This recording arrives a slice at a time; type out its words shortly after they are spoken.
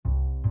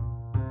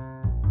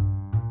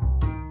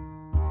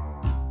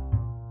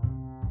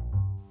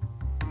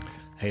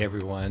Hey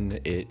everyone,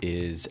 it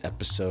is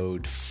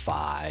episode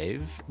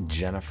 5,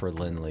 Jennifer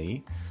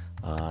Lindley,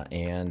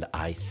 and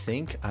I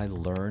think I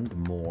learned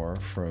more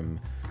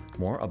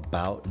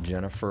about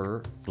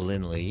Jennifer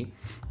Lindley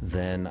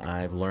than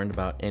I've learned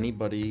about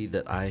anybody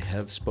that I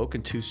have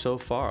spoken to so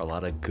far. A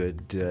lot of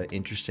good,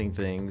 interesting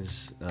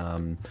things,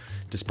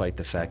 despite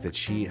the fact that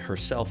she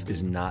herself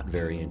is not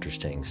very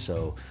interesting.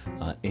 So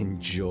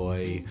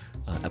enjoy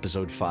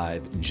episode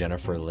 5,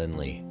 Jennifer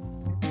Lindley.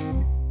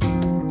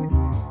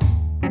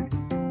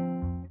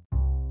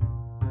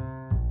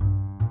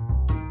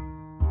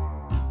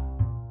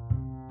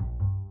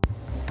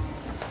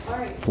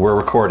 We're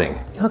recording.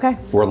 Okay.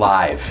 We're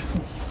live.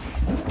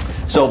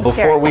 So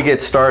before we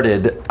get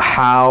started,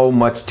 how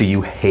much do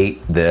you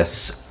hate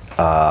this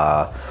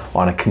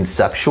on a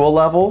conceptual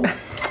level?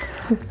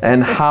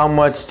 And how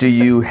much do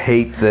you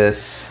hate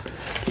this,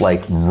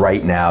 like,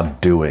 right now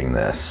doing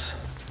this?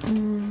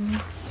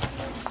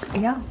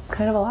 Yeah,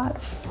 kind of a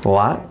lot. A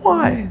lot?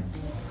 Why?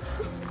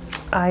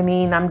 I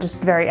mean, I'm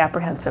just very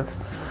apprehensive.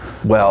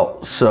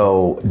 Well,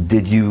 so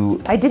did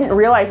you... I didn't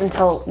realize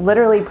until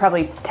literally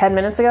probably 10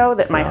 minutes ago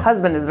that my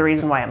husband is the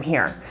reason why I'm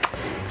here.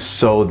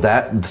 So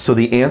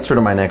the answer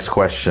to my next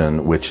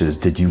question, which is,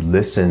 did you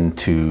listen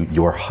to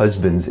your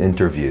husband's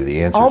interview?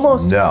 The answer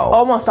is no.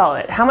 Almost all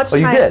of it. How much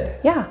time? Oh, you did?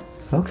 Yeah.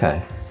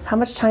 Okay. How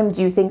much time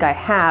do you think I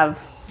have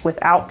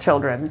without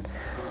children?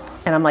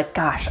 And I'm like,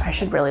 gosh, I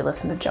should really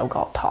listen to Joe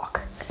Galt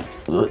talk.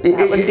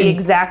 That would be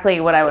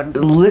exactly what I would...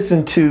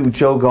 Listen to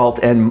Joe Galt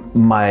and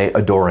my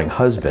adoring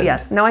husband.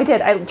 Yes. No, I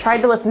did. I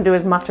tried to listen to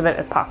as much of it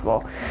as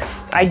possible.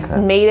 I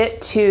made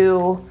it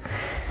to...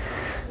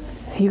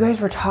 You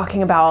guys were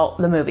talking about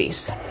the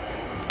movies.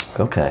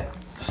 Okay.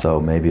 So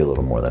maybe a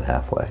little more than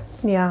halfway.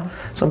 Yeah.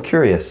 So I'm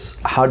curious,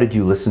 how did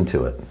you listen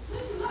to it?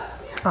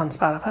 On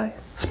Spotify.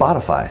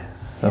 Spotify.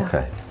 Yeah.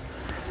 Okay.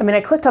 I mean,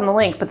 I clicked on the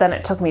link, but then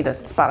it took me to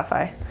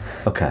Spotify.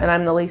 Okay. And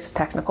I'm the least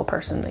technical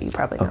person that you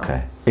probably know.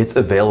 Okay. It's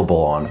available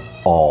on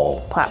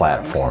all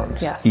platforms.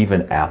 Yes.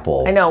 Even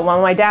Apple. I know.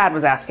 Well, my dad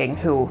was asking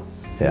who.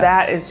 Yeah.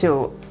 That is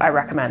who I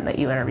recommend that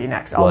you interview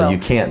next. Well, you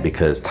can't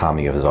because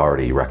Tommy has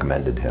already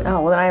recommended him.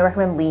 Oh, well, then I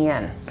recommend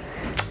Leanne.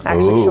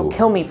 Actually, Ooh. she'll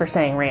kill me for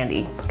saying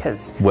Randy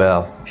because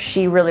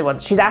she really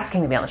wants. She's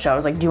asking to be on the show. I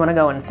was like, "Do you want to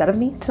go instead of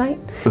me tonight?"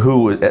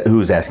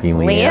 Who's asking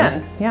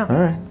Leanne? Leanne. Yeah. All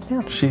right.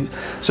 Yeah.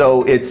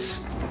 So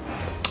it's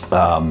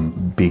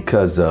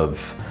because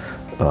of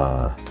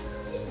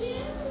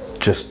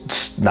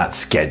just not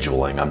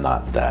scheduling. I'm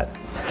not that.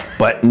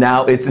 But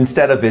now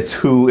instead of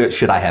who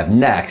should I have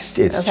next,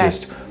 it's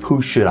just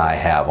who should I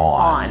have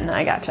on.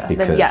 I gotcha.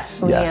 Because, then yes,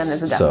 Leanne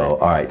is a definite. So,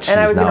 all right. And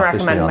I was going to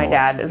recommend my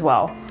dad as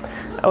well.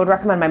 I would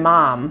recommend my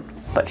mom,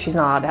 but she's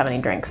not allowed to have any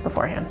drinks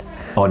beforehand.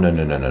 Oh, no.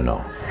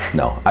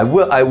 No. I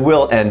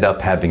will end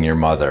up having your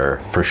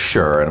mother for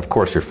sure, and of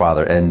course your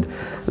father, and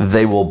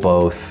they will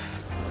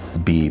both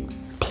be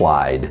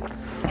plied,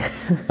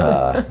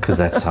 because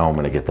that's how I'm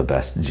going to get the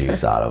best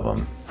juice out of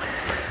them.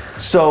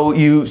 So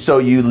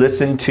you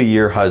listen to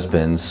your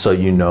husband's, so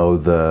you know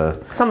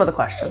some of the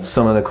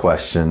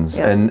questions.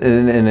 Yes.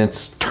 and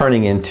it's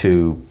turning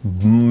into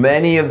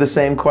many of the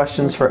same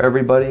questions for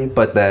everybody,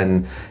 but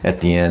then at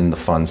the end, the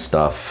fun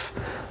stuff,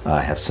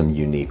 I have some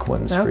unique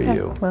ones for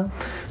you. Well.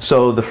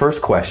 So the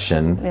first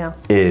question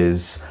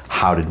is,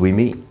 how did we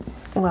meet?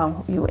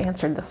 Well, you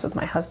answered this with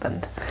my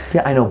husband.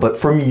 Yeah, I know, but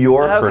from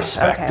your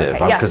perspective,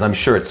 because I'm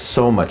sure it's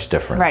so much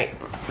different. Right.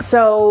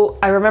 So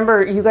I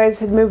remember you guys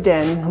had moved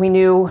in. We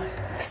knew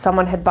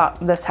someone had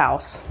bought this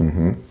house.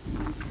 Mm-hmm.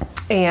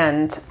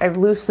 And I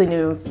loosely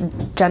knew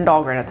Jen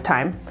Dahlgren at the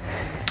time.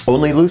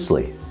 Only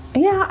loosely?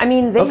 Yeah, I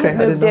mean, they had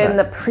moved in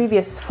the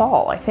previous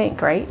fall, I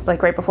think, right?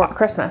 Like right before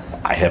Christmas.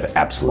 I have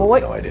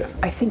absolutely no idea.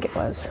 I think it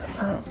was.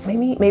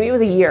 Maybe it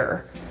was a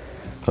year.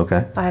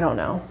 Okay. I don't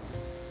know.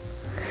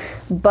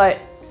 But,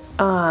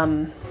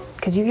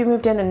 because you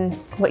moved in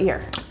what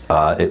year?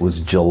 It was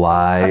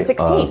July of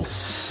 16. Of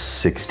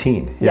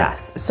 16. Yeah.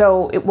 Yes,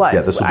 so it was.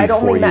 Yeah, this would be I'd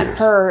only 4 years. met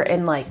her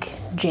in like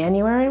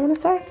January, I want to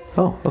say.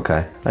 Oh,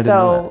 okay. I didn't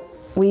know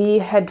that. We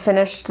had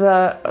finished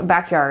the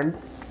backyard,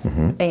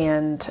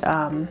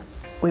 and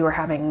we were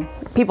having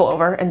people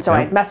over, and so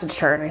I messaged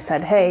her and I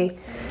said, hey,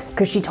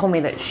 because she told me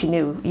that she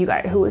knew you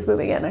guys who was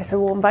moving in. I said,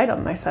 well, invite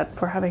them. I said,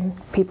 we're having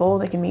people,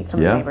 they can meet some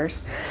of the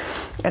neighbors.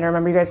 And I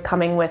remember you guys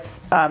coming with,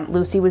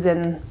 Lucy was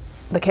in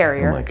the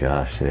carrier. Oh my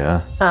gosh,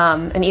 yeah.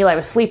 And Eli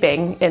was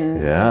sleeping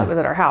since it was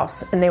at our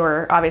house, and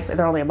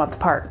they're only a month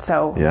apart,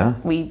 so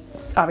we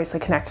obviously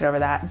connected over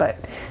that. But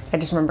I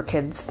just remember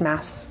kids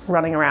mass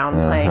running around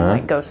playing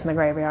like Ghosts in the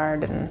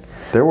Graveyard, and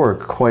there were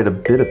quite a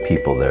bit of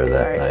people there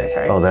that night.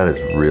 Sorry. Oh, that is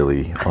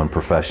really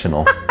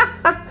unprofessional.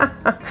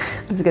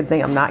 It's a good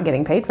thing I'm not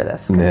getting paid for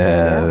this.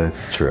 Yeah,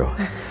 that's true.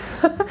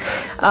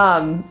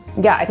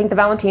 Yeah, I think the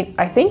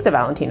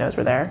Valentinos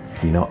were there.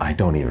 You know, I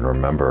don't even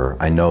remember.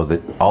 I know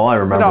that all I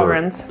remember. The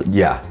Dahlgrens.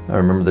 Yeah, I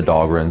remember the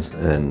Dahlgrens,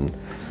 and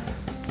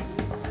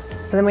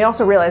then we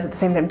also realized at the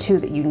same time too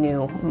that you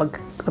knew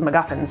the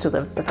MacGuffins who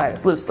lived beside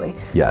us loosely.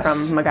 Yes.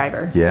 From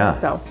MacGyver. Yeah.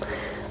 So,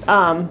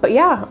 but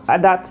yeah,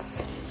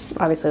 that's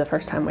obviously the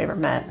first time we ever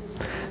met.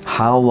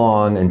 how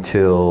long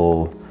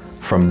until,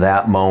 from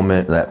that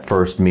moment, that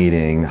first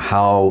meeting,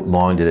 how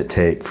long did it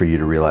take for you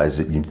to realize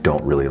that you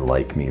don't really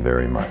like me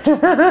very much?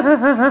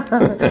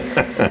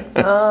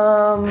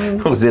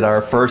 Was it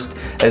our first,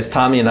 as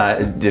Tommy and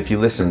I, if you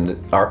listened,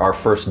 our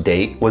first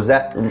date, was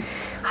that?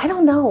 I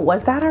don't know.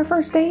 Was that our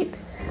first date?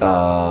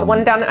 The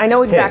one down, I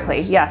know exactly.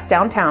 Higgins. Yes,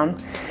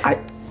 downtown.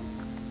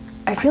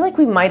 I feel like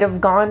we might have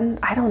gone,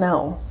 I don't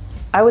know.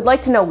 I would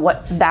like to know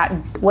what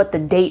the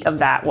date of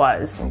that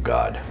was. Oh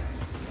God.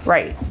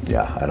 Right.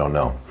 Yeah, I don't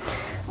know.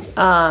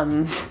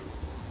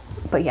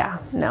 But yeah,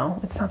 no,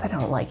 it's not that I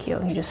don't like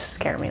you. You just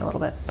scare me a little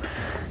bit.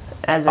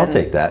 I'll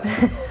take that.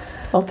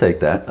 I'll take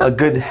that. A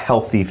good,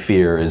 healthy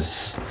fear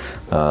is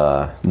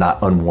not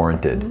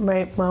unwarranted.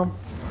 Right, well.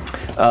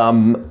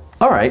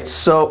 All right,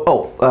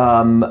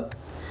 so,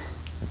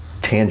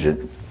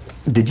 tangent.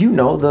 Did you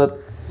know the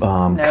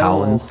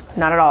Collins?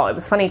 Not at all. It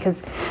was funny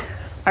because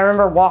I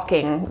remember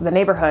walking the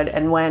neighborhood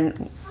and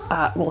when,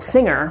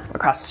 Singer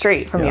across the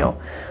street from you,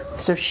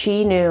 so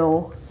she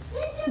knew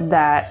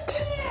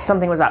that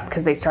something was up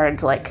because they started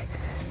to like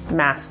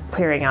mass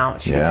clearing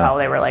out. She could tell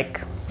they were like,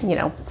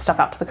 stuff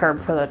out to the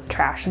curb for the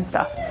trash and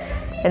stuff.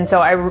 And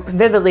so I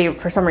vividly,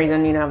 for some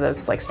reason, have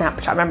those like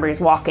snapshot memories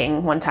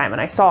walking one time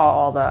and I saw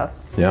all the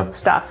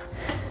stuff.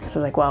 So I was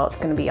like, well, it's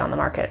going to be on the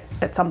market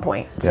at some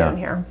point soon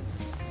here.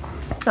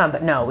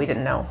 But no, we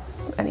didn't know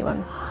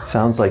anyone.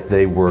 Sounds like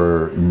they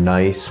were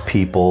nice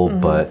people,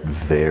 but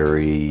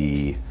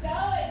very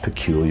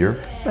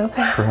peculiar.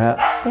 Okay.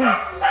 Perhaps.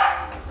 Yeah.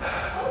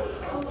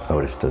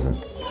 Otis doesn't.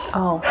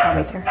 Oh,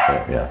 Tommy's here.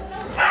 Yeah.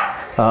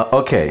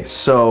 Okay,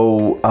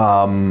 so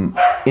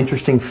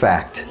interesting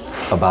fact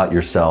about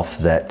yourself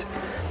that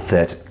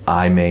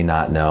I may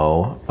not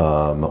know,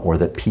 or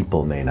that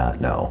people may not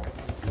know.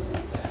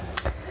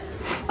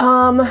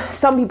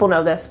 Some people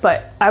know this,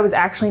 but I was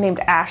actually named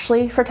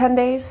Ashley for 10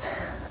 days.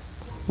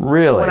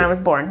 Really? When I was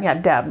born. Yeah,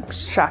 Deb.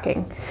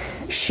 Shocking.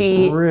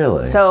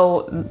 Really?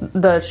 So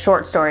the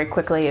short story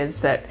quickly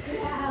is that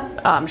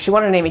she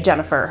wanted to name me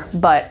Jennifer,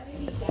 but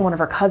one of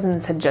her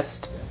cousins had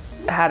just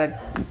had a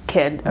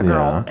kid, a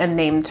girl, and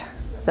named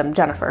them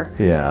Jennifer.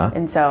 Yeah.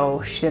 And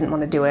so she didn't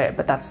want to do it,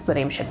 but that's the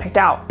name she had picked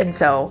out. And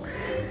so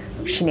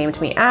she named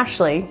me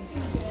Ashley,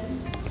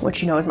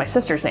 which is my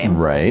sister's name.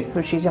 Right.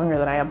 But she's younger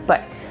than I am.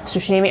 But so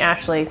she named me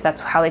Ashley. That's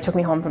how they took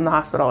me home from the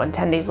hospital. And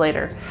 10 days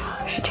later,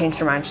 she changed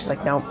her mind. She's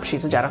like, nope,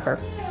 she's a Jennifer.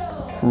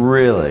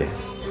 Really?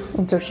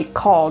 And so she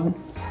called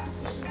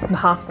the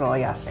hospital, I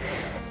guess,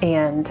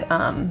 and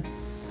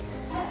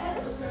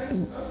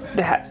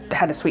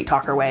had to sweet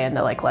talk her way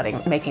into like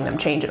making them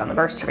change it on the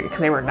birth certificate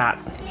because they were not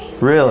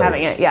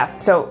having it. Yeah.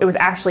 So it was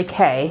Ashley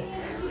K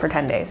for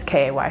 10 days,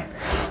 K-A-Y.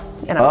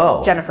 And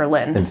I'm Jennifer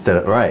Lynn. Instead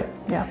of, right.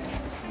 Yeah.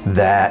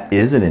 That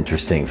is an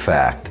interesting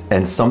fact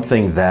and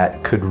something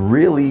that could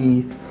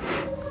really,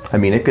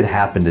 it could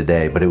happen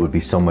today, but it would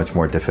be so much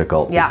more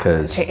difficult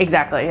because...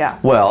 Exactly, yeah.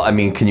 Well,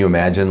 can you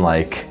imagine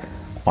like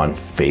on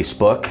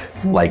Facebook,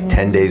 like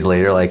 10 days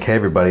later, like, hey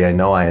everybody, I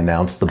know I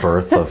announced the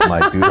birth of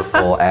my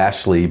beautiful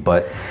Ashley,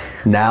 but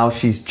now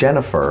she's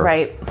Jennifer.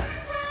 Right.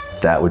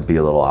 That would be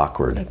a little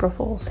awkward. April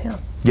Fools, yeah.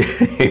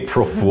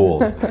 April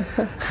Fools.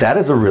 That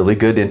is a really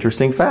good,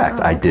 interesting fact.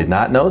 I did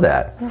not know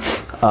that.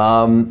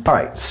 All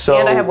right, so...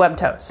 And I have webbed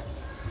toes.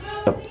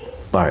 All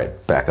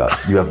right, back up.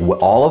 You have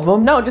all of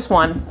them? No, just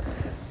one.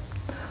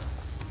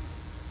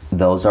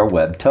 Those are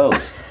webbed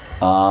toes.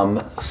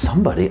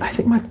 Somebody, I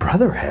think my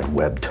brother had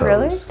webbed toes.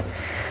 Really?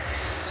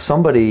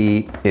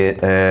 Somebody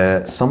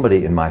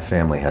in my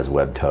family has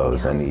webbed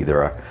toes, and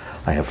either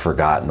I have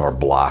forgotten or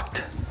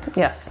blocked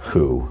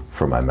who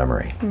from my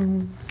memory.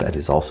 Mm-hmm. That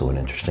is also an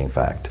interesting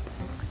fact.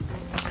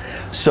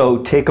 So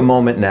take a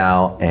moment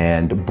now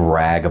and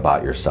brag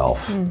about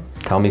yourself.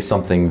 Tell me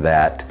something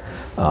that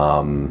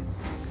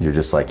you're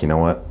just like, you know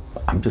what?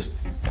 I'm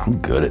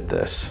good at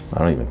this. I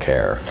don't even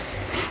care.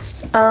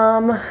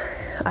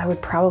 I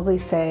would probably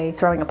say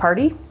throwing a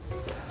party.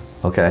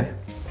 Okay.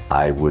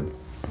 I would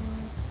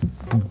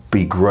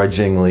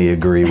begrudgingly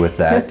agree with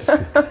that.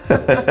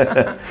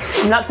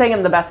 I'm not saying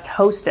I'm the best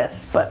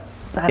hostess, but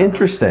I don't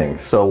Interesting. know.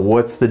 So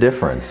what's the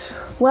difference?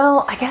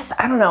 Well, I guess,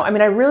 I don't know. I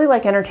really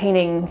like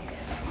entertaining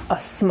a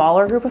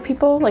smaller group of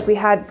people. Like we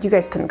had, you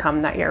guys couldn't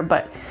come that year,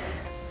 but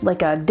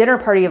like a dinner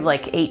party of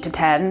like 8 to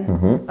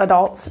 10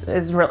 adults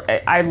is really,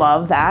 I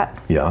love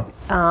that. Yeah.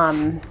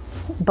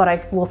 But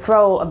I will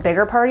throw a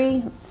bigger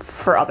party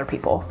for other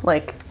people.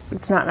 Like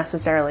it's not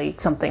necessarily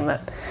something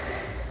that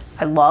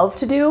I love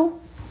to do.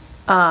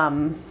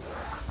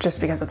 Just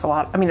because it's a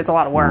lot, it's a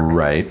lot of work.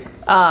 Right.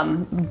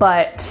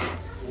 But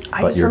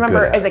I just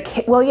remember as a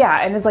kid,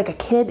 and as like a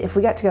kid, if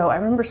we got to go, I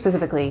remember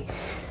specifically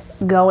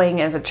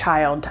going as a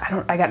child.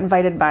 I got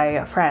invited by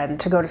a friend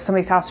to go to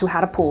somebody's house who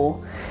had a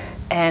pool.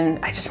 And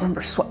I just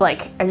remember,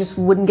 I just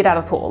wouldn't get out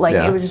of the pool.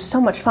 It was just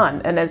so much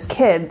fun. And as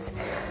kids,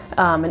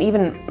 and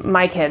even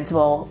my kids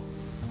will,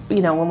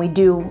 when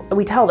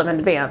we tell them in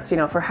advance,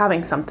 if we're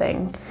having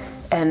something,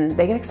 and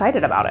they get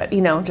excited about it,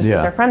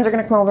 their friends are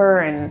going to come over,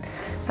 and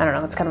I don't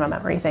know, it's kind of a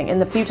memory thing. And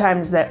the few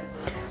times that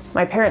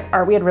my parents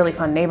we had really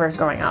fun neighbors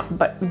growing up,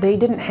 but they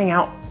didn't hang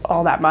out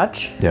all that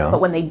much. Yeah.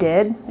 But when they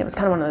did, it was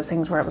kind of one of those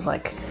things where it was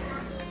like,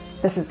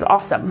 this is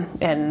awesome.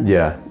 And,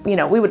 Yeah. you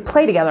know, we would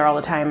play together all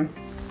the time.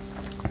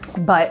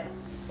 But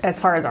as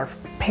far as our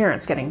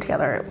parents getting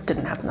together, it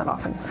didn't happen that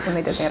often. When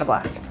they did, they had a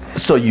blast.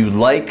 So you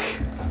like...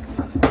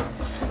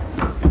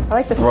 I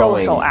like the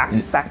Throwing- social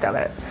aspect of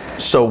it.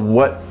 So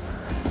what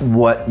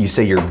you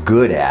say you're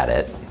good at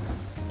it.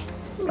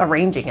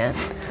 Arranging it.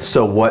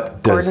 So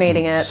what does...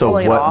 Coordinating it, so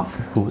pulling it what,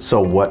 off.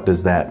 So what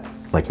does that...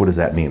 Like, what does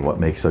that mean? What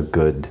makes a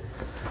good...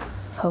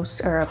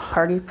 Host or a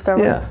party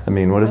thrower. Yeah, I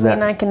mean, what is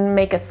that? I can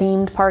make a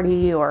themed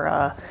party or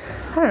I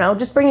don't know,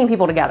 just bringing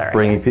people together.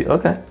 Bringing people...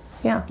 Okay.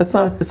 Yeah. It's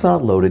not a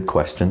loaded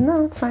question.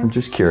 No, it's fine. I'm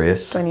just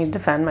curious. Do I need to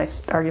defend my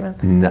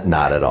argument?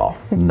 Not at all.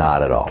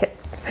 Not at all. Okay.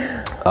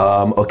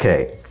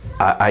 Okay.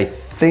 I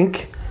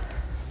think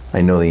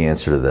I know the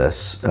answer to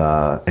this.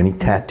 Any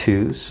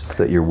tattoos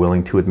that you're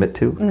willing to admit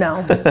to? No.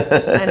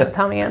 I know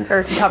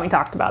Tommy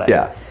talked about it.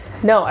 Yeah.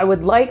 No, I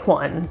would like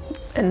one,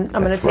 and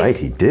I'm going to That's right.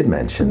 take He did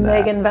mention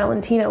that. Megan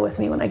Valentino with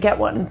me when I get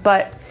one.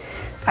 But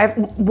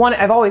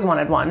I've always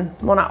wanted one.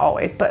 Well, not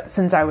always, but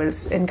since I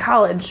was in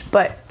college.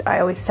 But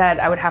I always said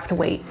I would have to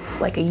wait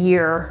like a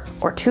year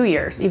or 2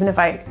 years, even if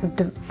I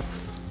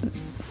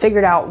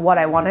figured out what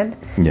I wanted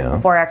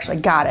before I actually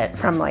got it,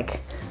 from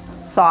like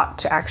thought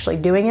to actually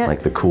doing it.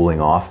 Like the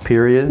cooling off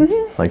period?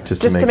 Like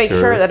just to make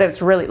sure that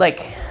it's really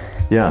like,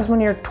 because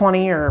when you're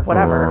 20 or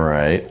whatever,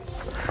 Right.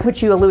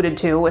 which you alluded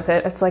to with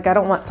it, it's like I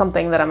don't want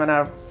something that I'm going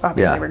to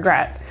obviously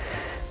regret.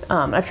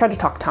 I've tried to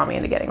talk Tommy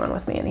into getting one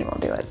with me, and he won't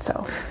do it.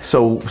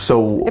 So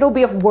it'll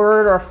be a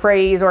word or a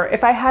phrase, or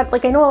if I had,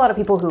 like, I know a lot of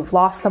people who've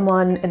lost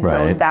someone, and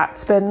so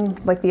that's been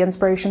like the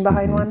inspiration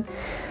behind one.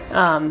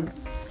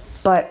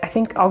 But I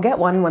think I'll get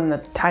one when the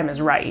time is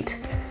right.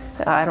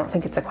 I don't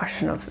think it's a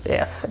question of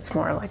if; it's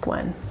more like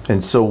when.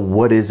 And so,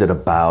 what is it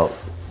about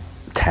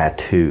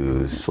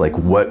tattoos? Like,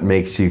 what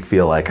makes you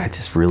feel like I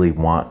just really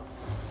want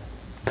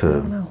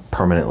to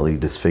permanently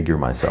disfigure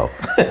myself?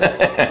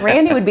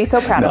 Randy would be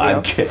so proud of you.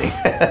 I'm kidding.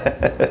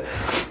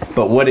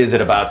 But what is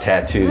it about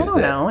tattoos? I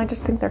don't know. I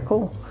just think they're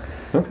cool.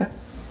 Okay.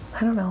 I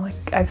don't know.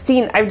 Like I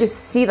just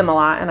see them a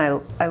lot,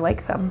 and I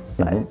like them,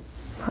 but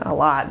a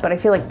lot. But I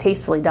feel like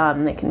tastefully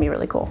done, they can be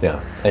really cool.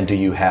 Yeah. And do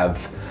you have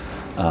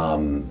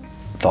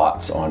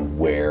thoughts on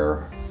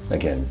where?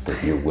 Again,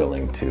 that you're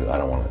willing to. I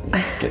don't want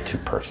to get too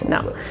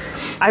personal. No. But.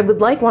 I would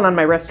like one on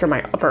my wrist or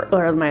my upper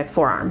or my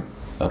forearm.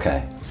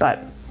 Okay.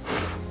 But.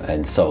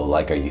 And so,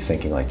 like, are you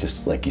thinking, like,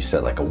 just like you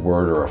said, like a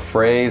word or a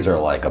phrase, or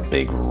like a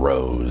big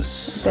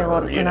rose,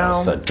 or you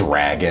know, a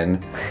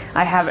dragon?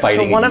 I have it.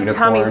 So one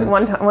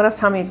of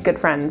Tommy's good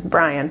friends,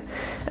 Brian.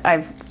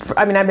 I've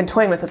been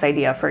toying with this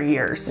idea for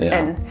years,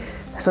 and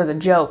so as a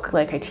joke,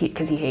 like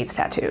because he hates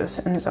tattoos,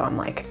 and so I'm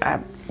like,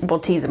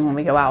 we'll tease him when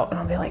we go out, and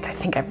I'll be like, I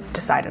think I've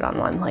decided on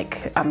one.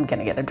 Like I'm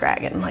gonna get a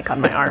dragon, like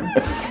on my arm,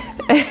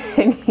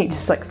 and he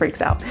just like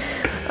freaks out.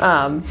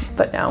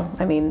 But no,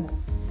 I mean.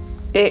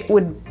 It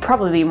would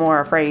probably be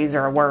more a phrase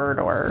or a word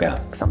or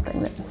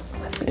something that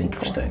has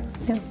meaningful. Interesting.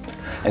 Yeah.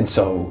 And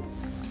so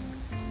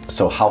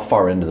how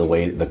far into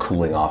the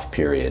cooling off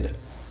period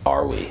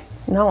are we?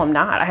 No, I'm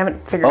not. I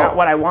haven't figured out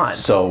what I want.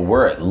 So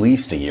we're at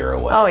least a year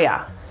away. Oh,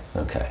 yeah.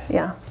 Okay.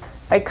 Yeah.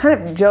 I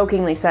kind of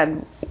jokingly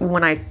said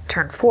when I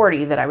turned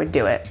 40 that I would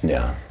do it.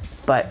 Yeah.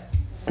 But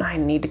I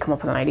need to come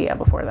up with an idea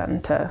before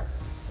then to...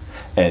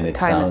 And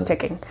time is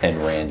ticking. And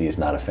Randy is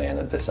not a fan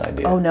of this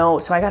idea. Oh no!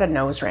 So I got a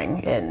nose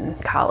ring in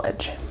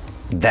college.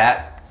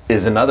 That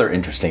is another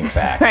interesting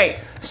fact. Right.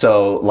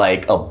 So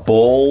like a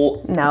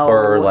bull,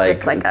 or like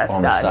just like a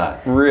stud.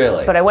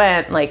 Really? But I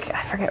went like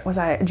I forget, was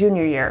I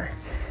junior year,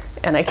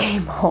 and I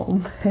came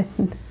home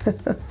and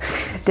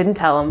didn't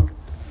tell him.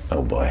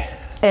 Oh boy.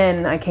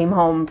 And I came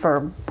home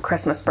for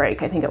Christmas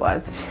break, I think it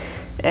was,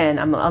 and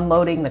I'm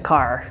unloading the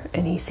car,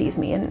 and he sees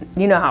me, and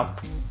you know how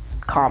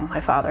calm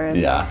my father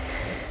is. Yeah.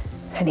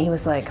 And he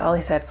was like, all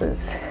he said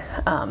was,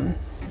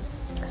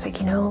 it's like,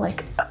 you know,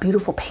 like a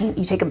beautiful paint,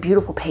 you take a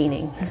beautiful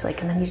painting. He's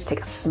like, and then you just take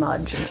a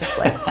smudge and just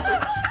like.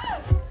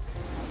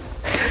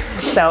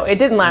 So it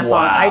didn't last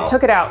long. I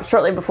took it out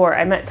shortly before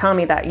I met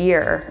Tommy that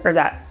year,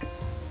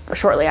 or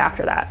shortly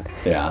after that.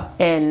 Yeah.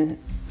 And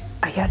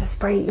you have to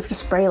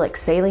spray like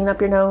saline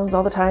up your nose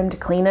all the time to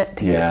clean it,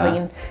 to get it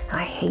clean. And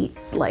I hate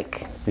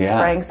like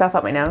spraying stuff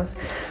up my nose.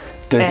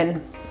 Go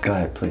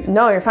ahead, please.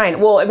 No, you're fine.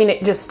 Well, I mean,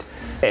 it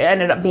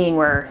ended up being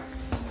where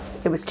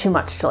it was too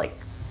much to like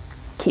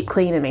keep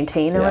clean and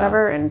maintain or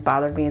whatever, and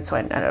bothered me, and so I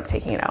ended up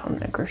taking it out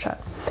and it grew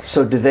shut.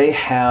 So do they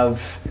have,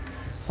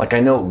 like, I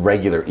know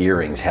regular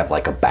earrings have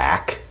like a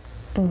back,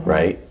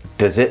 right?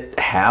 Does it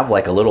have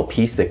like a little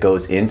piece that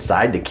goes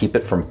inside to keep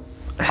it from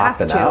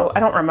popping out? I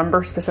don't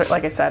remember specific.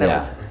 Like I said,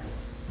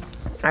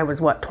 I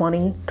was what,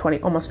 20,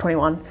 almost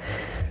 21,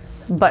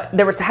 but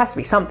there has to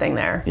be something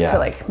there to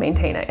like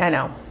maintain it. I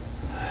know,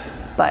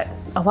 but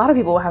a lot of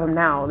people have them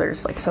now. They're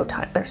just like so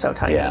tiny. They're so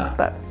tiny. Yeah.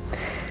 But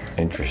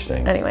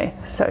interesting. Anyway,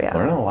 so yeah.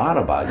 Learning a lot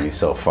about you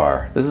so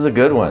far. This is a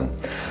good one.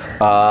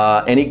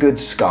 Any good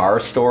scar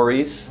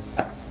stories?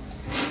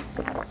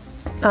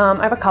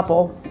 I have a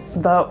couple.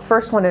 The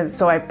first one is,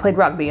 so I played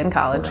rugby in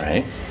college.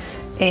 Right.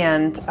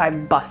 And I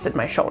busted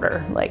my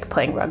shoulder, like,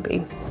 playing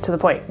rugby, to the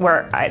point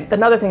where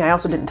another thing I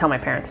also didn't tell my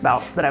parents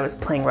about, that I was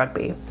playing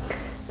rugby.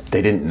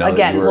 They didn't know Again,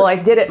 that you were... well, I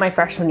did it my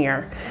freshman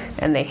year,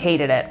 and they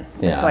hated it.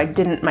 Yeah. So I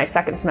didn't my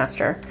second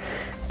semester.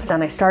 But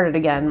then I started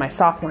again my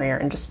sophomore year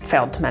and just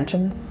failed to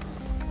mention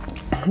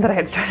that I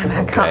had started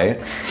back up.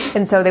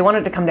 And so they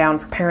wanted to come down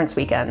for parents'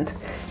 weekend,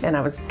 and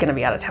I was going to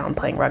be out of town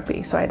playing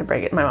rugby, so I had to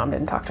break it. My mom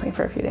didn't talk to me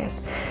for a few days.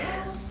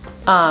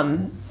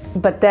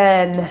 But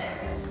then,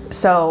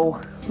 so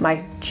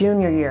my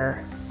junior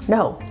year,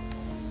 I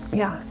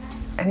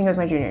think it was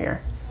my junior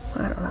year.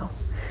 I don't know.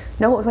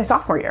 No, it was my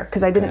sophomore year,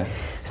 because I didn't. Okay.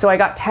 So I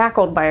got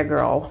tackled by a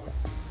girl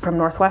from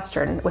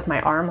Northwestern with my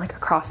arm, like,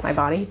 across my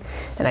body,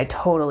 and I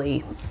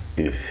totally,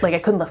 like, I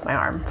couldn't lift my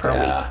arm for a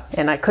week,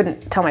 and I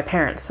couldn't tell my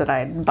parents that I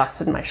had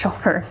busted my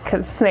shoulder,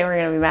 because they were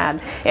going to be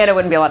mad, and I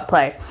wouldn't be allowed to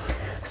play.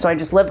 So I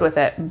just lived with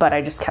it, but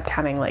I just kept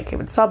having, like, it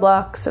would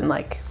sublux, and,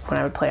 like, when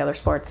I would play other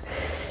sports.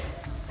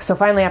 So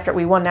finally, after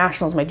we won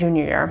nationals my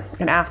junior year,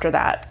 and after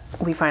that,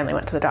 we finally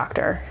went to the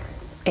doctor,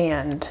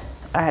 and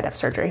I had to have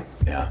surgery.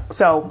 Yeah.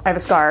 So I have a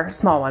scar,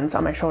 small ones,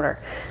 on my shoulder.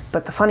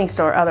 But the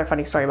other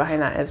funny story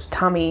behind that is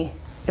Tommy,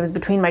 it was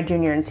between my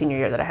junior and senior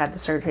year that I had the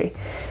surgery.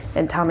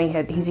 And Tommy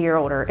he's a year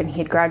older, and he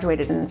had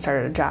graduated and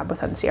started a job with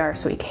NCR.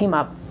 So he came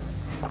up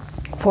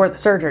for the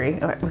surgery.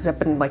 It was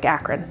up in, like,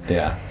 Akron.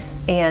 Yeah.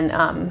 And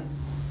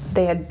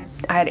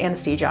I had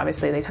anesthesia,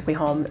 obviously. They took me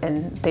home,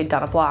 and they'd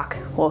done a block.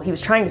 Well, he was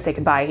trying to say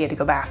goodbye. He had to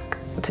go back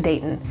to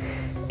Dayton.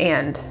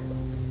 And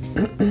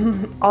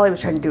all he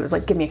was trying to do was,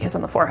 like, give me a kiss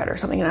on the forehead or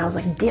something, and I was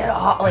like, get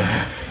off,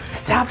 like,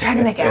 stop trying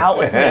to make out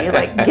with me,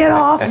 like, get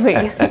off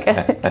me.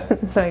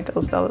 So he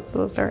tells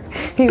the story.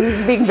 He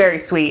was being very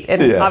sweet,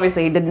 and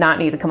obviously he did not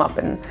need to come up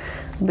and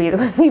be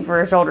with me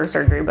for a shoulder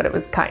surgery, but it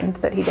was kind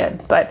that he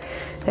did. But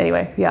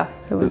anyway, yeah,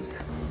 it was.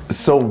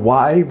 So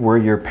why were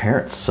your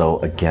parents so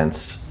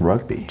against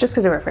rugby? Just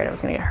because they were afraid I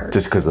was going to get hurt.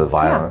 Just because of the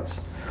violence?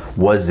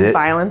 Yeah. Was it?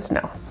 Violence?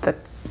 No. The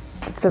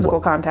physical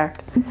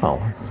contact.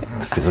 Oh,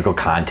 physical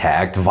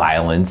contact,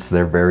 violence,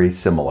 they're very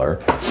similar.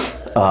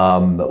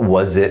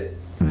 Was it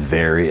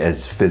very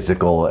as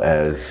physical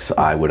as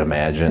I would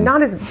imagine?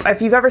 Not as,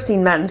 if you've ever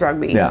seen men's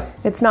rugby,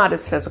 it's not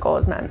as physical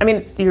as men. I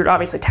mean, you're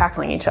obviously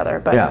tackling each other,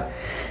 but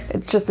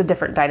it's just a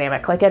different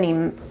dynamic, like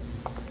any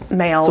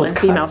male and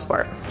female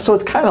sport. So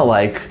it's kind of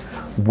like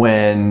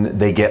when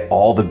they get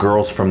all the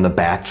girls from The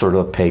Bachelor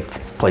to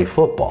play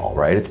football,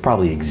 right? It's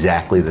probably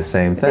exactly the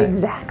same thing.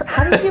 Exactly.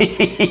 How did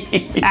you?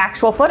 It's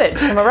actual footage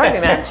from a rugby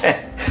match.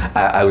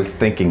 I was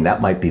thinking that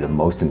might be the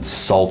most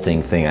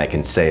insulting thing I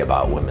can say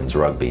about women's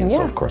rugby, and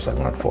so of course I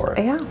went for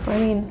it. Yeah, I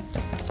mean,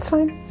 it's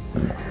fine.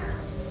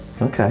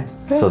 Okay.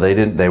 Yeah. So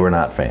they were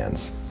not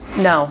fans.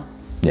 No.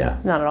 Yeah.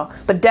 Not at all.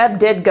 But Deb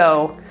did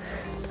go.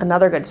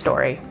 Another good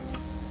story.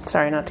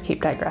 Sorry, not to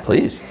keep digressing.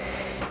 Please.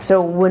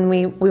 So when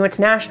we went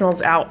to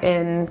nationals out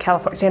in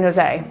California, San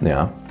Jose.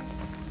 Yeah.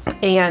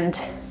 And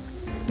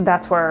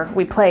that's where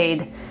we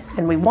played,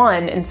 and we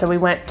won. And so we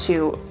went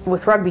to,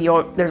 with rugby,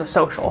 there's a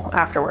social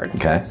afterwards.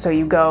 Okay. So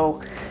you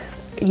go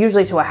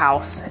usually to a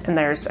house, and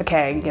there's a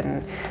keg,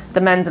 and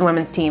the men's and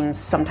women's teams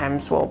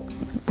sometimes will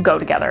go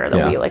together.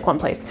 They'll be like one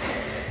place.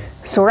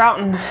 So we're out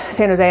in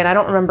San Jose, and I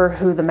don't remember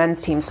who the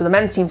men's team. So the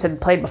men's teams had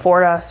played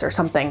before us or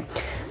something.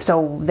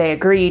 So they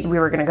agreed we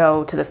were going to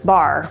go to this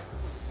bar.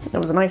 It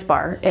was a nice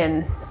bar,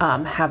 and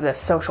have this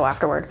social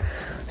afterward.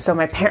 So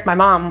my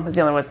mom was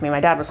dealing with me. My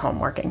dad was home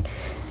working.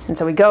 And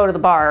so we go to the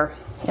bar,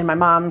 and my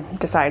mom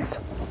decides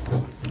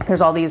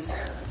there's all these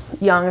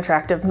young,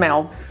 attractive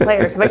male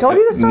players. Have I told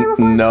you this story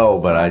before? No,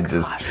 but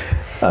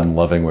I'm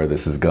loving where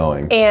this is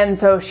going. And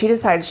so she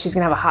decides she's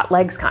going to have a hot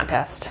legs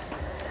contest.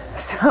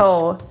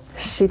 So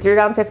she threw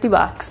down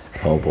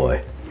 $50. Oh,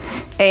 boy.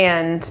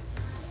 And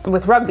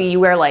with rugby, you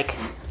wear, like,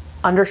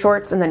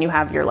 undershorts, and then you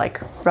have your,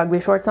 like, rugby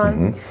shorts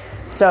on. Mm-hmm.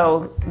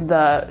 So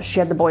she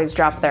had the boys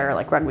drop their,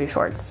 like, rugby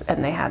shorts,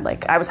 and they had,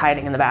 like, I was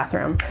hiding in the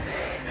bathroom.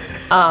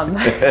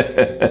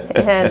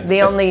 And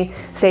the only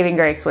saving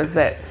grace was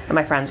that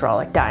my friends were all,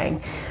 like,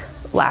 dying,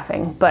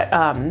 laughing. But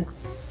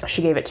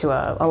she gave it to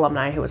a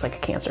alumni who was, like, a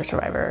cancer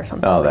survivor or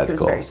something. Oh, that's cool.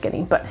 He was very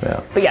skinny. But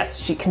yes,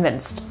 she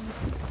convinced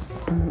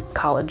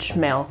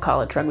male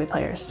college rugby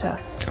players to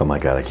oh my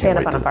God, I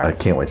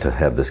can't wait to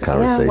have this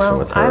conversation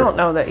with her. I don't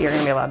know that you're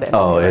going to be allowed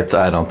to.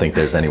 I don't think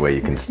there's any way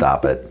you can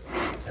stop it.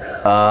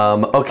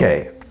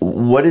 Okay,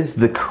 what is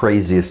the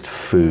craziest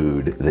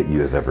food that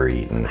you have ever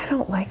eaten? I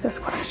don't like this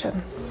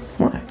question.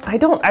 Why?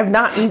 I've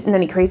not eaten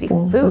any crazy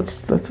food.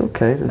 That's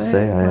okay to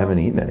say I haven't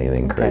eaten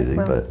anything crazy,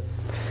 but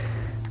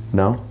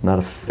no,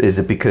 is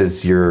it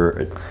because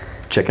you're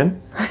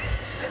chicken?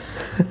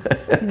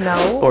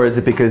 No. Or is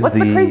it because what's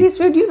the craziest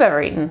food you've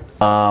ever eaten?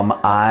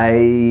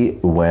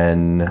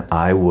 When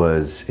I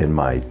was in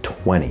my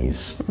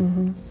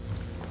 20s,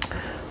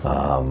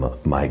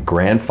 my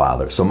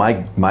grandfather,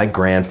 my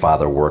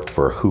grandfather worked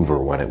for Hoover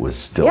when it was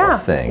still a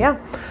thing. Yeah.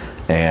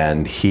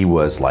 And he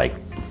was like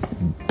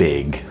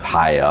big,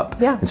 high up.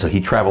 Yeah. And so he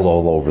traveled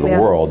all over the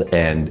world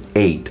and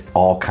ate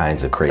all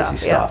kinds of crazy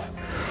stuff.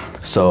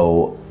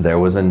 So there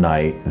was a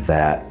night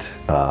that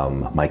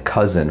my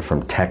cousin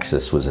from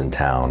Texas was in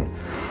town.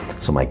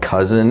 So my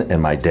cousin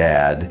and my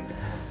dad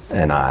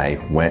and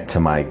I went to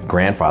my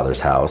grandfather's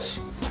house,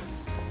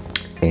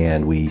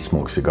 and we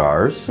smoked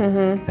cigars,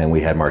 and we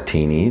had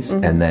martinis,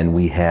 and then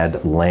we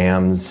had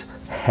lamb's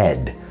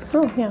head.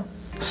 Oh, yeah.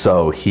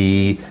 So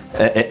he,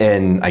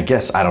 and I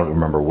guess, I don't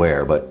remember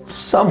where, but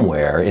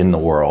somewhere in the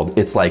world,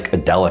 it's like a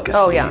delicacy.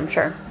 Oh, yeah, I'm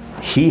sure.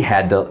 He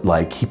had to,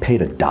 like, he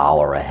paid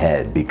 $1 a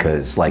head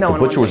because, like, No the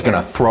butcher was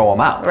going to throw them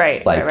out.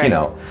 Right, Like, right. you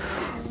know,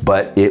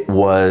 but it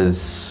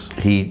was,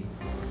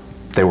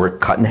 they were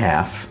cut in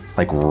half,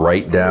 like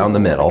right down the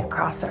middle,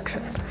 Cross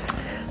section.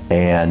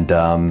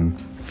 and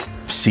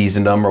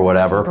seasoned them or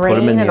whatever, put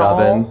them Brain in the and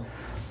oven. all.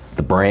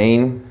 The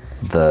brain,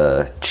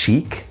 the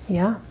cheek,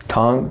 Yeah.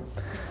 tongue,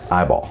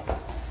 eyeball.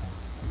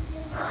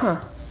 Huh.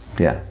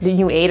 Yeah, Did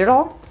you ate it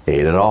all?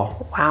 ate it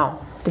all. Wow.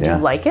 Did Yeah.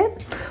 you like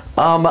it?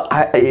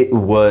 It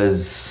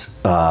was,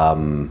 I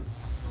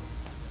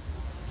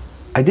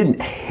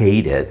didn't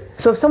hate it.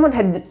 So if someone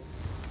had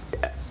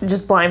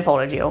just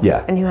blindfolded you,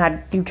 Yeah. and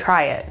you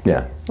try it,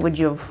 Yeah. would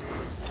you have?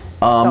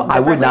 I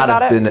would differently not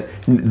have about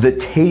been, the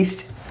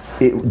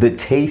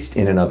taste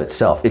in and of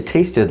itself, it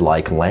tasted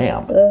like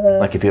lamb.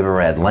 Like if you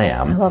ever had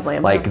lamb. I love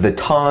lamb. Like the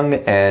tongue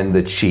and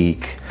the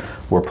cheek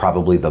were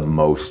probably the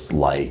most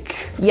like,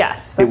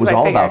 Yes. it That's was what I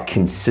all figured. about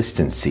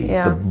consistency.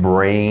 Yeah. The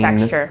brain.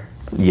 Texture.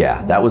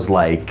 Yeah, that was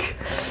like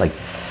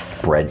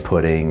bread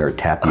pudding or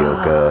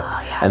tapioca.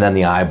 And then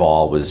the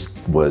eyeball was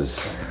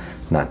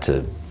not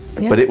to,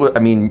 Yeah. but it was, I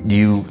mean,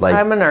 you like.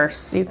 I'm a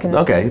nurse. You can.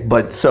 Okay,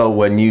 but so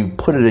when you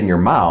put it in your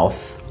mouth,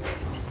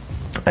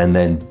 and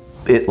then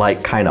it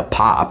like kind of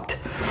popped,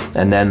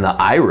 and then the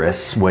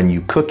iris, when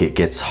you cook it,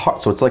 gets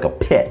hard, so it's like a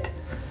pit,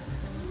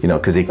 you know,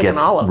 because it like an gets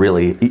olive.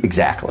 really,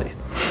 exactly.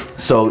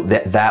 So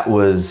that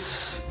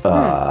was,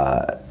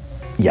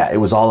 yeah, it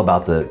was all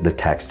about the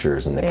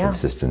textures and the Yeah.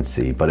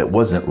 consistency, but it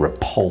wasn't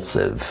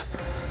repulsive.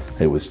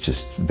 It was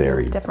just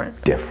very Different.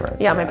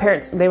 Yeah, my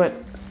parents, they went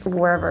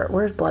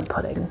where's blood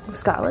pudding?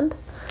 Scotland?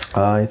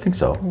 I think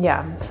so.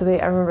 Yeah, so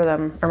I remember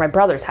them, or my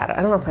brothers had it.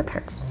 I don't know if my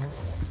parents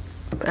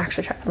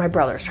actually tried. My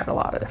brothers tried a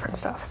lot of different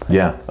stuff.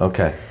 Yeah,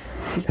 okay.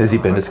 Has he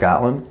been to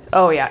Scotland?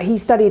 Oh yeah, he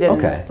studied in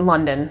Okay.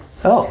 London,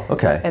 Oh,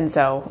 okay. and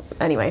so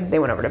anyway, they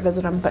went over to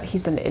visit him. But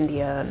he's been to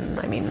India, and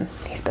I mean,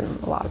 he's been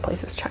a lot of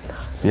places. China.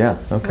 Yeah,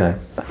 okay.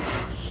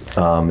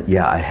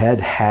 Yeah, I had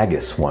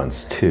haggis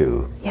once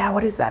too. Yeah,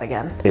 what is that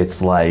again?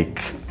 It's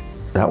like,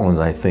 that one's,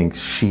 I think,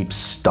 sheep's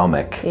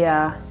stomach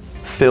Yeah,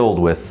 filled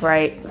with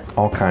right.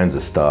 all kinds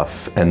of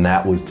stuff, and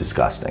that was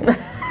disgusting.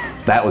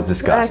 That was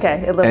disgusting.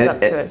 Okay, it lives up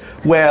to it.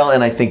 Well,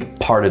 and I think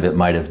part of it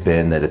might have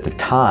been that at the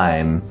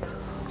time,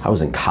 I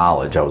was in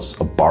college, I was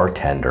a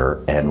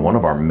bartender, and one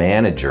of our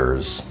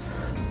managers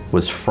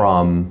was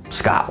from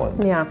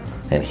Scotland. Yeah.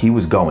 And he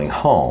was going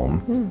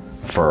home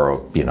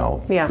for, you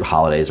know, Yeah.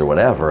 holidays or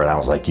whatever, and I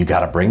was like, you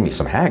gotta bring me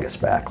some haggis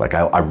back. Like,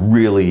 I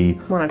really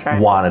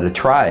wanted to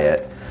try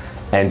it.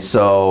 And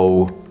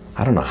so,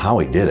 I don't know how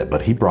he did it,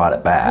 but he brought it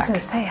I back. was gonna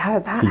say, how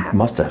did that He happen?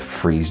 must have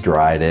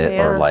freeze-dried it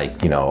or Yeah.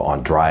 like, you know,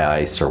 on dry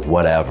ice or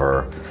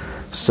whatever.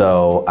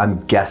 So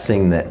I'm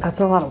guessing that That's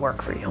a lot of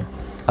work for you.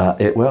 I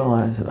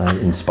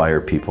inspire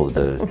people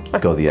to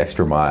go the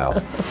extra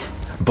mile.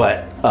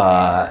 But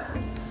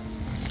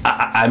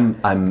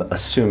I'm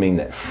assuming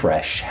that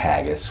fresh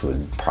haggis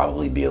would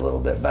probably be a little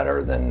bit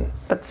better than,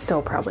 But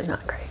still probably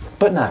not great.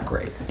 but not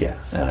great. Yeah,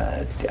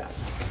 yeah.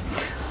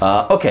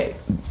 Okay.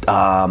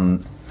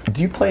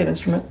 Do you play an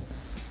instrument?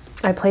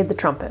 I played the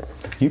trumpet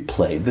You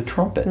played the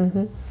trumpet.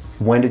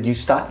 When did you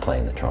stop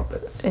playing the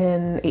trumpet?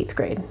 in 8th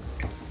grade.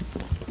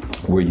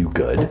 Were you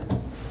good?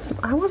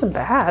 I wasn't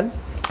bad.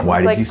 Why It was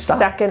did like you stop?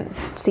 second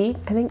seat,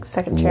 I think,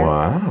 second chair.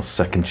 Wow,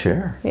 second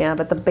chair. Yeah,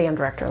 but the band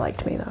director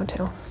liked me though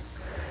too.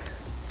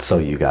 So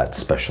you got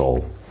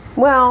special.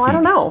 Well, I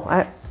don't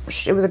know.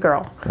 It was a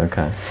girl,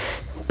 Okay.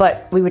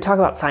 but we would talk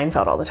about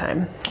Seinfeld all the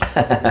time.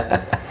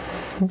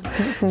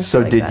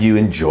 So did you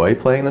enjoy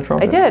playing the I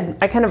trumpet? did.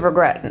 I kind of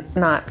regret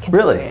not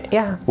continuing Really? it.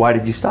 Yeah, Why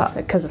did you stop?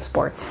 because of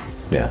sports.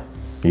 Yeah.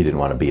 You didn't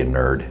want to be a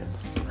nerd.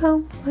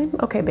 Well, I'm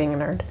okay being a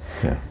nerd.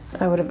 Yeah.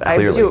 I would have.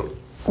 Clearly.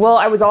 Well,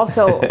 I was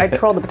also I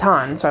twirled the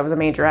baton, so I was a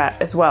majorette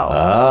as well.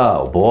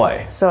 Oh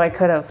boy. So I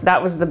could have.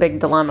 That was the big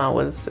dilemma: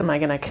 was am I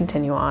going to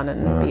continue on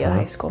and be a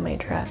high school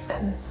majorette?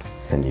 And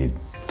And you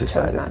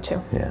decided not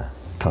to. Yeah.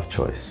 Tough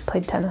choice.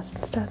 played tennis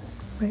instead.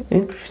 Right.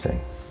 Interesting.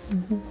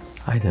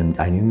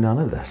 I knew none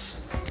of this.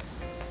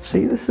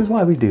 See, this is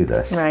why we do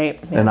this. Right,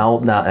 yeah. And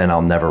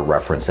I'll never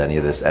reference any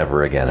of this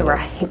ever again.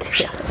 Right.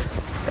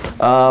 Yes.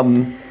 All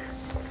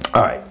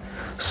right.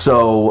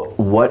 So,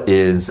 what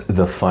is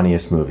the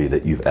funniest movie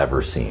that you've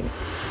ever seen?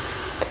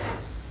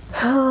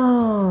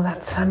 Oh,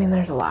 that's. I mean,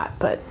 there's a lot,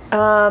 but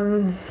I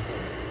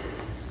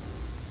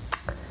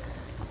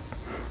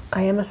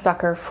am a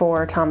sucker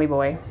for Tommy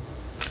Boy.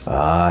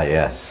 Ah,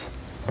 yes.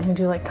 I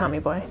do like Tommy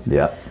Boy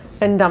Yep.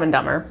 and Dumb and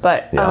Dumber,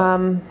 but Yeah.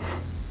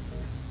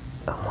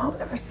 well,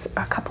 there was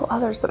a couple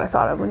others that I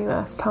thought of when you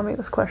asked Tommy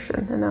this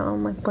question, and now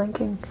I'm like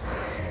blanking.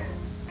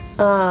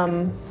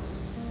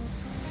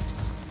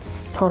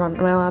 Hold on.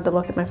 Am I allowed to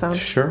look at my phone?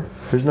 Sure.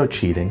 There's no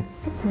cheating.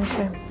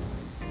 Okay.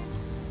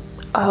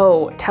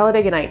 Oh,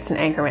 Talladega Nights and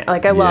Anchorman.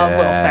 Like, I love Will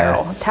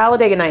Ferrell.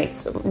 Talladega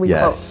Nights, we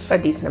quote a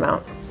decent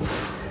amount.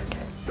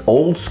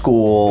 Old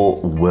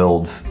school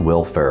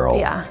Will Ferrell,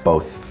 Yeah.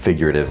 both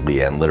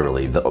figuratively and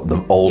literally,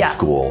 the old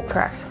school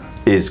correct.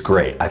 is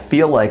great. I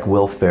feel like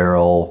Will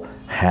Ferrell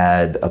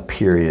had a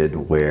period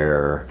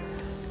where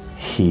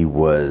he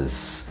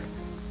was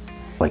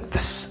like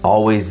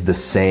always the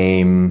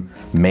same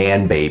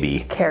man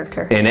baby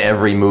character in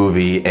every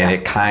movie, and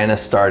it kind of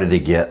started to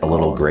get a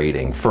little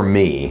grating for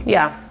me.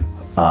 Yeah.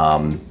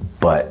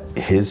 But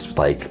his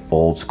like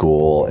old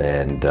school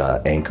and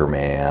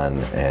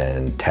Anchorman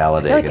and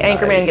Talladega I feel like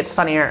Anchorman Nights. gets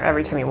funnier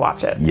every time you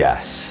watch it.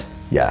 Yes.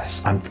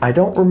 I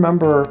don't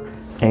remember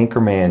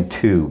Anchorman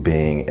 2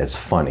 being as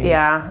funny.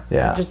 Yeah.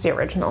 Yeah. Just the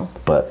original.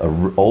 But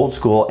old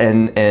school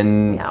and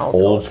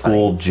old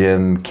school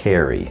Jim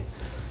Carrey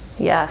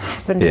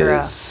Yes.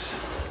 Ventura. is,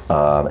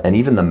 and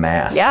even The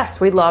Mask. Yes,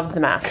 we loved The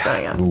Mask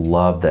growing I up.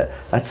 love that.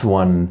 That's the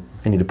one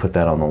I need to put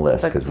that on the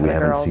list because we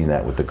haven't girls. seen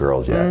that with the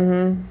girls yet.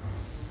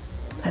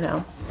 I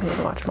know. I need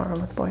to watch more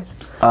with the boys.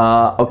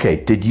 Okay,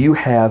 did you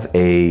have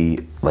a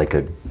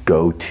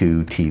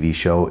go-to TV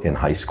show in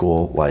high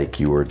school, like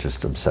you were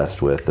just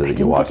obsessed with, that you Didn't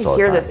get watched to all the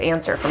hear time? this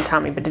answer from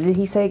Tommy, but did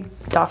he say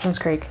Dawson's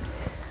Creek?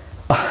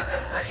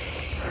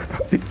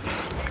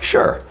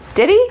 Sure.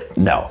 Did he?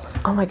 No,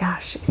 Oh my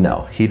gosh.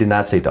 no, he did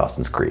not say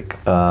Dawson's Creek.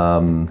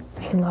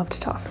 He loved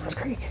Dawson's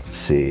Creek.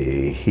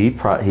 See,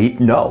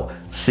 no.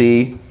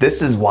 See,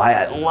 this is why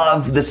I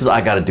love this.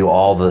 I got to do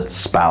all the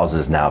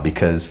spouses now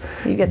because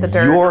You get the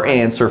dirt. your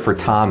answer for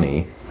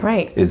Tommy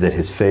Right. is that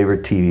his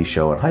favorite TV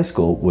show in high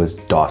school was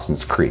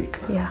Dawson's Creek.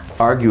 Yeah.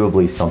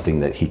 Arguably something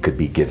that he could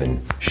be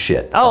given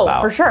shit Oh,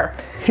 about. for sure.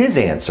 His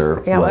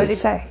answer Yeah, was what did he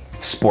say?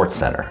 Sports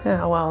Center.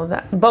 Yeah,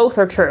 well, both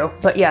are true,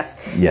 but yes.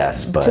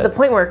 Yes, but To the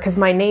point where, because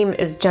my name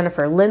is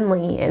Jennifer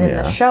Lindley, and in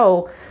Yeah. the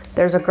show,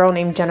 there's a girl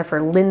named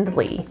Jennifer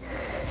Lindley.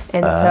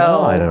 And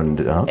so I don't.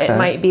 Okay. it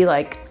might be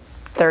like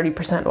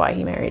 30% why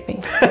he married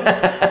me.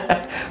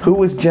 Who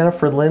was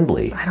Jennifer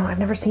Lindley? I've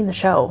never seen the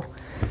show.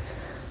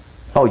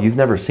 Oh, you've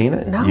never seen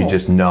it? No. You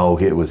just know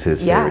it was his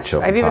favorite Yes, show.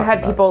 from I've even talking had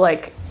about people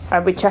like,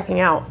 I'll be checking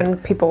out,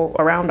 and people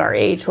around our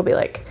age will be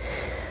like,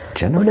 it.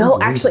 Jennifer. no,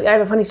 Lindley? actually, I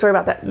have a funny story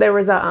about that. There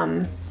was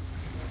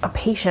a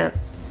patient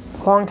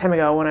a long time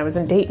ago when I was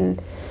in Dayton.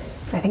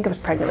 I think I was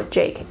pregnant with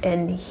Jake,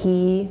 and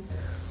he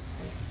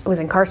was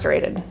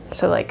incarcerated.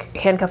 So, like,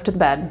 handcuffed to the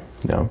bed.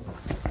 No.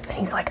 And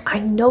he's like, I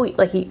know you.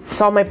 Like, he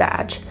saw my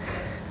badge,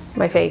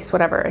 my face,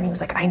 whatever. And he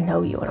was like, I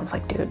know you. And I was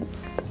like, dude,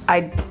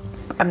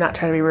 I'm not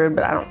trying to be rude,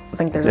 but I don't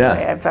think there's Yeah. a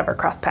way I've ever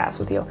crossed paths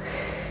with you.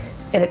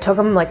 And it took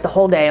him like the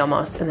whole day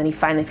almost. And then he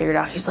finally figured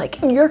out, he's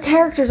like, your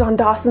character's on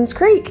Dawson's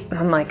Creek. And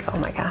I'm like, oh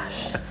my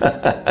gosh.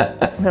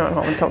 No,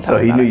 don't tell So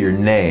me he about knew it. your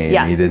name.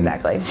 Yes, He didn't.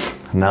 exactly.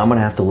 Now I'm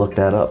gonna have to look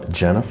that up.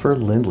 Jennifer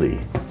Lindley.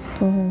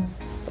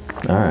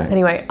 Mm-hmm. All right.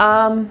 Anyway,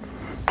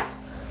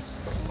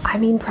 I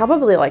mean,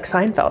 probably like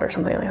Seinfeld or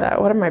something like that.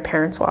 What have my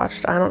parents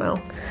watched? I don't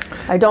know.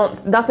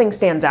 Nothing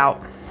stands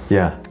out.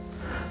 Yeah.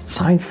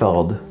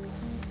 Seinfeld.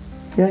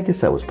 Yeah, I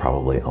guess that was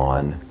probably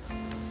on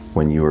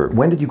when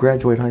did you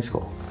graduate high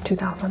school?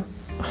 2000.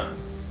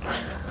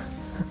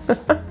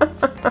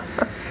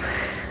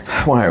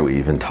 Why are we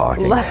even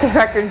talking? Let the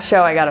record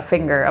show I got a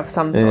finger of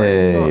some sort.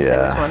 I won't say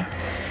which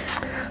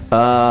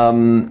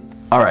one.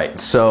 All right,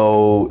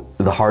 so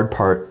the hard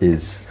part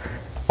is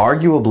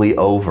arguably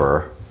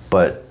over,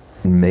 but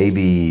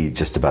maybe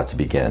just about to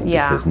begin.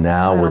 Yeah, Because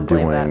now I we're don't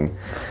believe doing,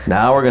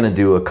 now we're going to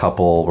do we're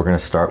going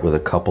to start with a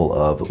couple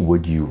of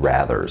would you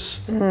rathers.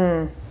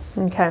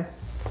 Okay.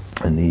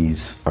 And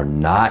these are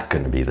not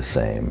going to be the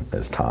same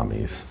as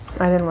Tommy's.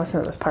 I didn't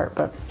listen to this part,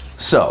 but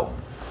So,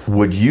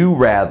 would you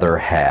rather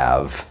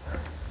have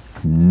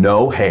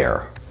no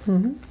hair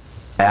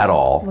at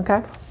all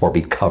okay. or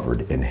be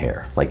covered in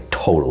hair, like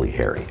totally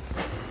hairy?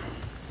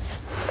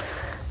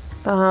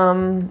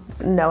 No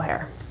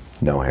hair.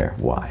 No hair.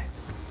 Why?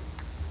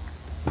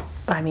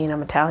 I mean,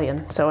 I'm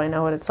Italian, so I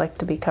know what it's like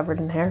to be covered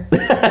in hair.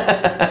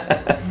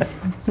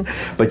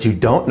 But you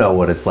don't know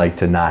what it's like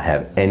to not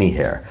have any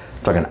hair.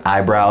 I'm talking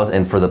eyebrows,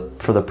 and for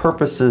the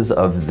purposes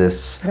of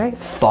this Right.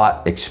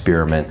 thought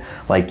experiment,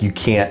 like you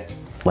can't,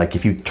 like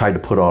if you tried to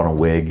put on a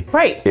wig,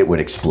 Right. it would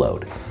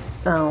explode.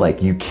 Oh.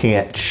 Like you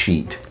can't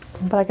cheat.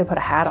 But I could put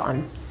a hat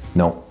on.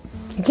 Nope.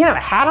 You can't have a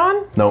hat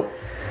on? Nope.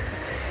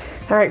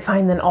 All right,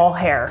 fine, then all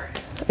hair.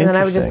 And then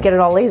I would just Interesting. get it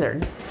all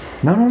lasered.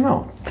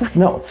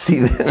 No. See,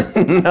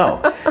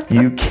 no.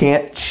 You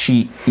can't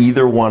cheat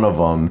either one of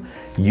them.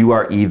 You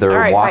are either All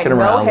right, walking fine,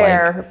 around no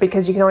hair,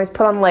 because you can always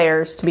put on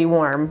layers to be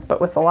warm.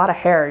 But with a lot of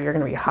hair, you're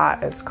going to be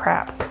hot as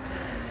crap. like,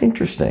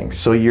 interesting.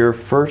 So your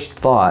first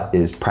thought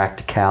is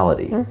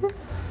practicality. Mm-hmm.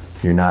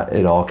 You're not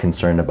at all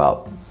concerned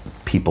about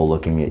people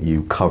looking at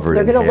you covered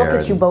They're in going to hair.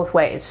 look at you both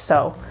ways,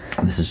 so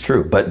This is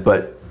true.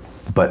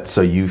 But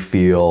so you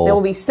feel there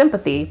will be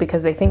sympathy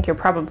because they think you're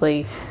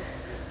probably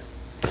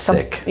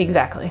sick.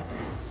 Exactly.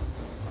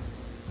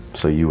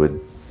 So you would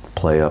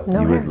play up.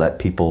 No you hair. would let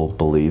people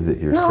believe that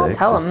you're No, sick. I'll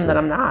tell just them to- that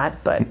I'm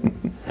not, but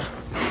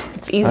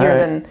It's easier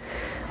than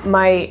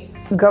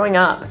growing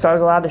up. So I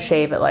was allowed to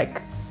shave at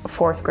like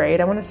 4th grade,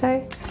 I want to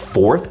say.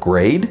 4th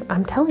grade?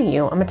 I'm telling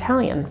you, I'm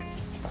Italian.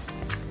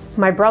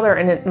 My brother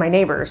and my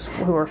neighbors,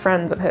 who were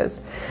friends of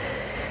his,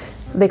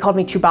 they called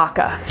me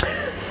Chewbacca.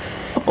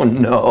 Oh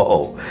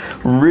no,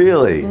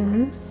 really?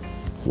 Mm-hmm.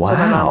 Wow. So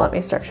my mom let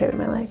me start shaving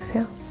my legs,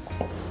 yeah.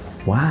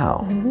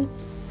 Wow. Mm-hmm.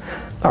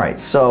 All right,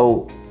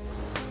 so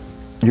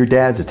your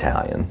dad's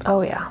Italian.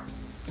 Oh yeah.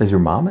 Is your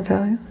mom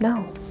Italian?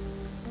 No.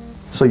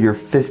 So you're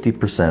 50%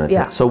 Italian.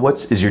 Yeah. So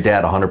is your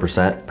dad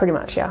 100%? Pretty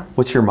much, yeah.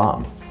 What's your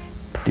mom?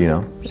 Do you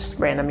know? Just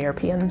random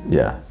European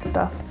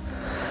stuff.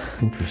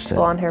 Interesting.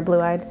 Blonde hair,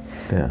 blue-eyed.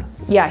 Yeah.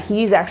 Yeah,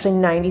 he's actually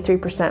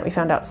 93%. We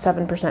found out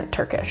 7%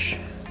 Turkish.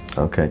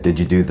 Okay. Did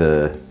you do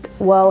the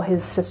Well,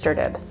 his sister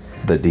did.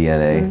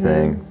 DNA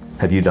thing?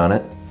 Have you done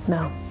it?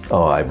 No.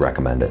 Oh, I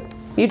recommend it.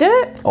 You did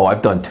it? Oh,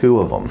 I've done 2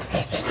 of them.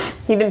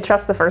 You didn't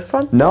trust the first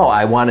one? No,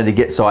 I wanted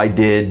to so I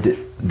did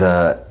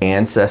the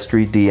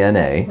Ancestry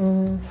DNA,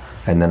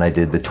 and then I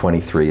did the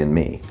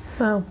 23andMe.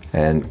 Oh.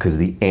 And because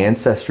the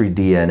Ancestry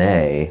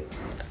DNA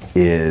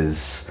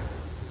is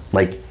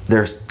like,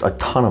 there's a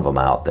ton of them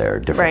out there,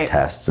 different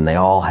tests, and they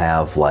all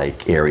have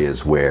like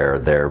areas where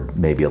they're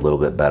maybe a little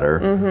bit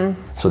better.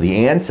 So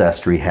the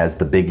Ancestry has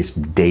the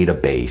biggest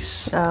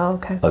database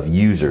of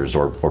users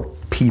or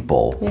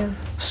people. Yeah.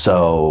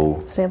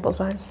 So Sample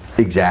size.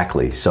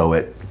 exactly. So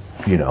it,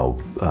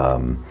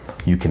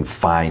 you can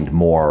find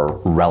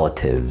more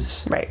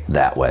relatives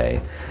that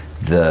way.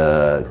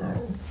 The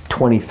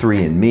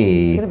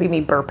 23andMe. It's gonna be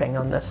me burping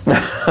on this.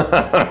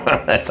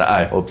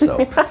 I hope so.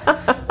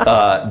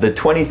 The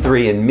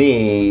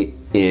 23andMe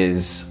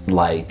is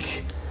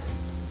like,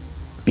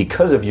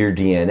 because of your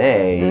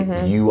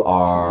DNA, you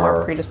are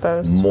More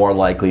predisposed. more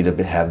likely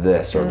to have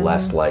this or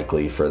less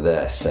likely for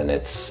this, and I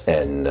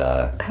don't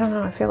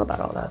know how I feel about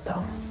all that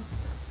though.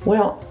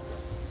 Well,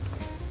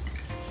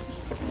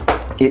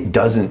 it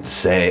doesn't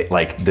say,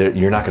 like,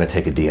 you're not going to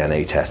take a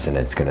DNA test and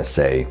it's going to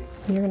say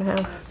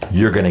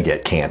you're going to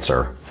get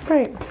cancer.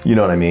 Right. You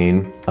know what I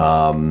mean?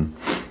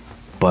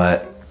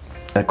 But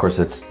of course,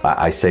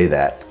 I say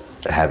that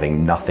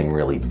having nothing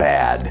really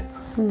bad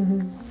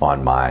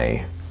on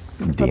my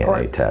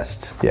DNA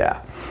test.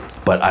 Yeah.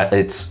 But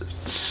it's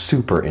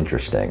super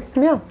interesting.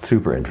 Yeah.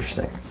 Super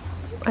interesting.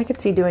 I could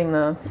see doing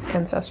the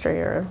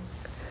Ancestry or...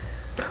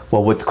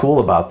 Well, what's cool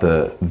about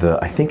the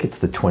I think it's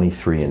the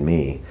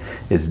 23andMe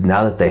is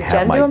now that they have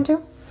Jen do them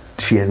too?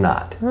 She has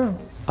not. Oh.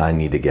 I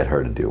need to get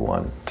her to do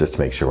one just to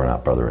make sure we're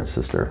not brother and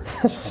sister.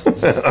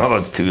 Oh,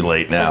 it's too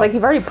late now. It's like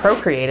you've already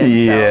procreated.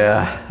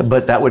 Yeah,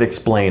 but that would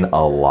explain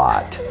a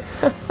lot.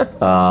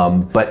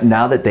 But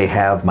now that they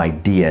have my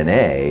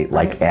DNA,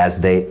 like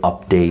as they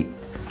update,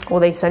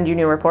 will they send you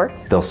new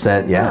reports? They'll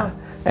send, yeah. Oh.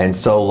 And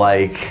so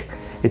like,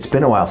 it's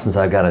been a while since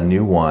I got a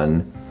new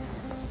one,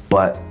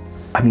 but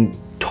I mean,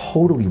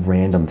 totally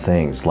random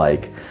things.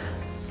 Like,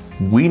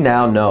 we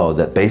now know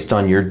that based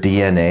on your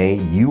DNA,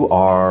 you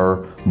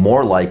are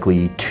more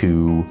likely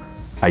to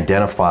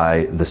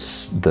identify the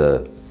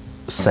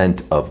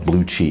scent of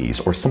blue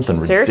cheese or something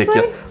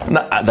ridiculous.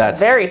 No,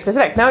 that's very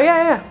specific. No,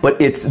 yeah. But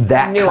it's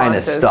that kind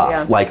of stuff,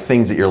 yeah. Like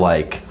things that you're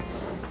like,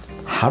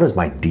 how does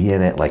my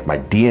DNA, like my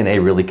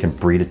DNA really can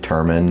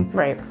predetermine,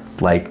 right?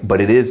 Like, but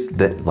it is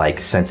that like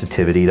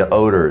sensitivity to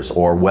odors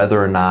or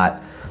whether or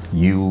not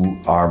you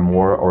are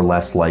more or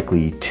less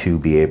likely to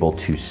be able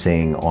to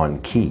sing on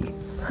key.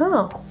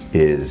 Oh.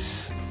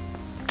 Is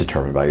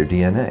determined by your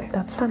DNA.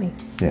 That's funny.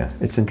 Yeah,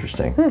 it's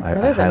interesting.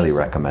 I highly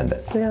recommend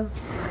it. Yeah.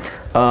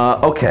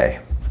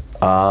 Okay.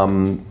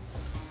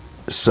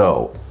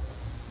 So,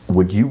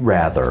 would you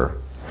rather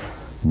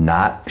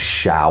not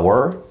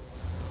shower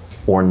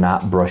or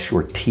not brush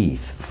your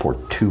teeth for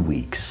 2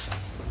 weeks?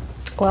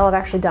 Well, I've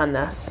actually done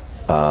this.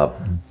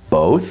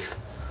 Both?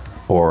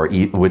 Or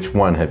which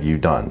one have you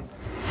done?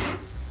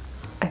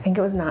 I think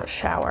it was not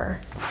shower.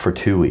 For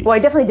 2 weeks? Well, I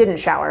definitely didn't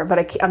shower,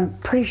 but I'm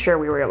pretty sure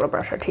we were able to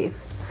brush our teeth.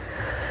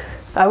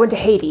 I went to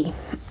Haiti.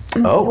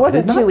 Oh, it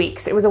wasn't 2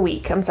 weeks. It was a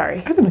week. I'm sorry.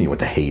 I didn't know you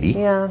went to Haiti.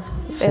 Yeah,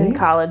 in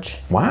college.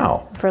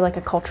 Wow. For like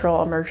a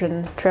cultural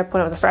immersion trip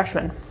when I was a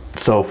freshman.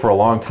 So for a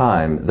long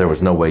time, there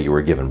was no way you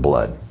were given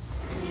blood.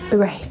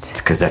 Right.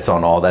 Because that's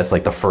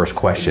like the first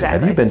question. Exactly.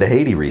 Have you been to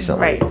Haiti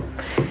recently? Right.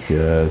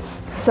 Yes.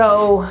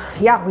 So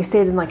yeah, we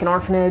stayed in like an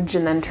orphanage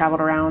and then traveled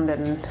around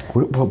and.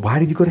 Why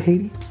did you go to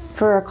Haiti?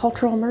 For a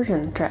cultural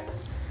immersion trip.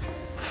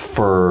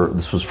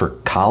 This was for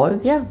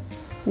college? Yeah,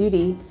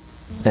 UD.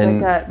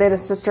 And like, they had a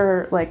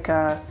sister,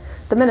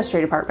 the ministry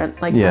department.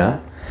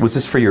 Yeah. Was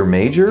this for your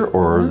major,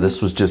 or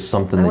this was just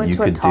something that you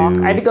could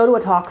do? I had to go to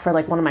a talk for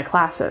one of my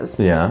classes.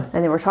 Yeah.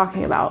 And they were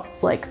talking about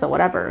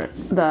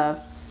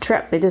the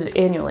trip. They did it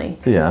annually.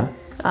 Yeah.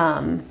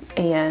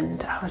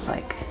 And I was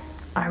like,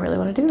 I really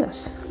want to do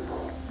this.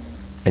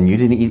 And you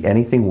didn't eat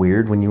anything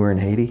weird when you were in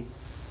Haiti?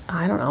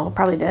 I don't know.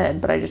 Probably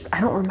did, but I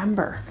don't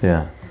remember.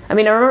 Yeah. I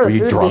mean, I remember the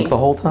food. Were you drunk the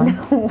whole time?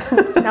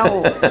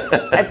 No.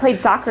 I played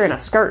soccer in a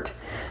skirt.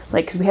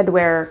 like, because we had to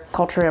wear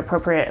culturally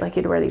appropriate, like,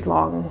 you had to wear these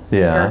long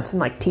skirts and,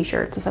 like,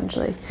 t-shirts,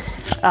 essentially.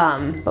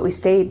 But we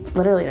stayed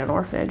literally in an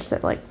orphanage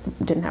that, like,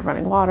 didn't have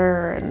running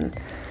water, and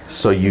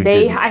So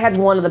I had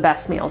one of the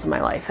best meals of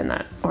my life in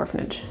that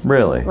orphanage.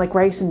 Really? Like,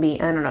 rice and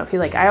beans. I don't know if you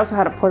like, I also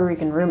had a Puerto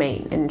Rican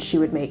roommate, and she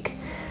would make,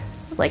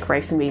 like,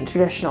 rice and beans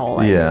traditional.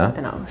 And, Yeah.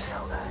 And it was so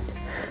good.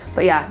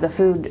 But yeah, the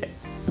food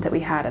that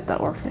we had at the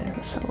orphanage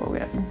was so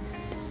good.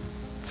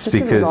 It's just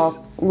because it was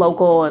all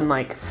local and,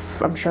 like,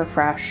 I'm sure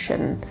fresh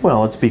and...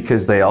 Well, it's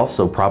because they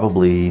also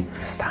probably...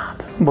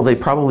 Stop. Well, they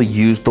probably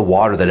used the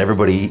water that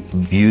everybody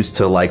used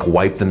to, like,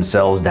 wipe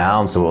themselves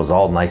down, so it was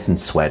all nice and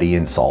sweaty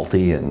and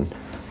salty and...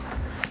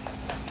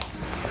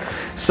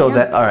 So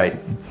that, all right.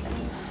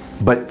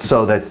 But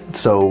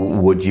so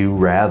would you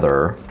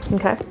rather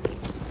Okay.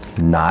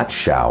 not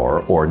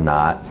shower or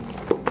not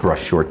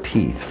brush your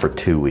teeth for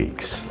 2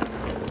 weeks?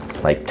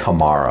 Like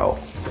tomorrow.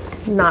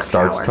 Not It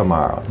starts shower.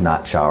 tomorrow.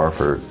 Not shower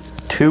for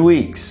 2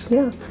 weeks.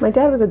 Yeah, my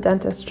dad was a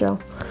dentist, Joe.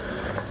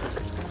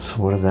 So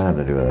what does that have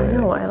to do with it?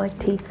 No, I like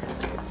teeth.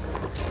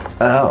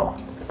 Oh,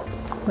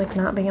 Like,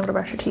 not being able to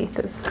brush your teeth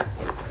is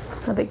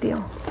a big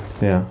deal.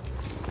 yeah.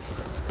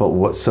 But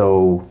what,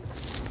 so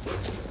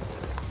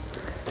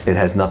it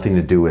has nothing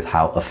to do with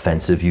how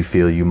offensive you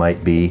feel you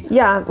might be?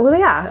 Yeah, well,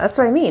 yeah, that's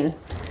what I mean.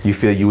 You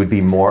feel you would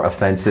be more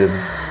offensive?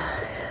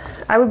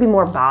 I would be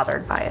more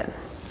bothered by it.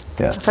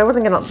 Yeah. If I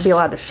wasn't going to be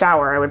allowed to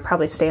shower, I would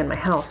probably stay in my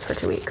house for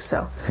 2 weeks.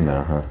 So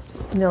Uh-huh.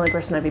 the only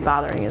person I'd be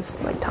bothering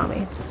is, like,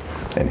 Tommy.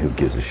 And who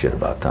gives a shit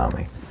about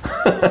Tommy?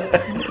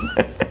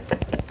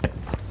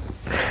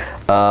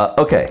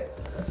 Okay.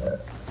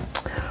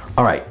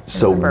 All right.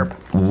 So, burp.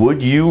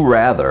 would you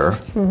rather?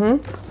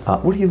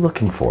 What are you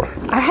looking for?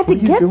 I had to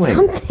What are you get doing?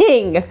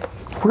 something.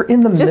 We're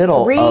in the Just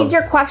middle. read of,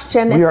 your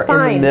question. We It's are in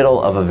fine. the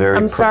middle of a very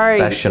I'm sorry.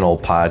 professional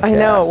podcast. I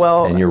know,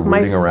 well, and you're my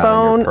rooting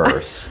around in your phone-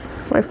 purse.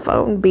 My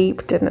phone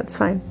beeped, and it's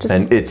fine. Just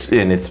And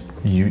it's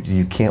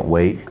you can't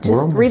wait. We're just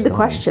almost read the done.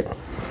 question.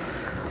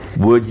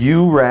 Would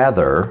you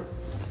rather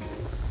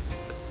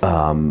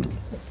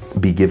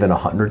be given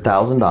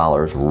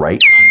 $100,000 right?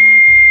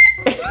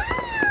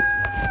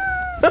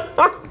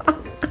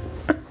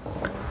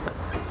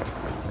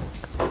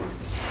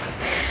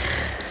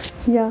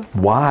 Yeah.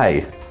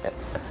 Why?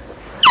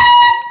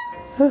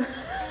 Not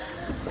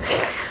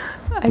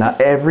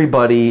just-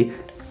 everybody,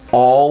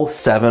 all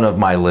 7 of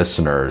my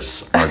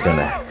listeners are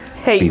gonna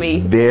Hate be me.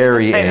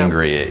 very I know.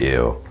 angry at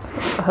you.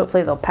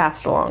 Hopefully they'll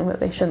pass along that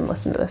they shouldn't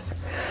listen to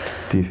this.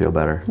 Do you feel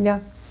better? Yeah.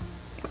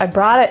 I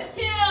brought it.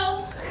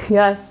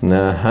 Yes.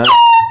 Uh-huh.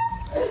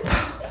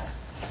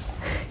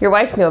 Your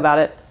wife knew about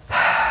it.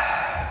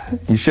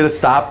 You should have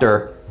stopped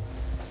her.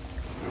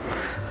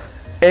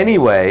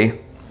 Anyway,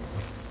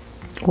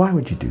 why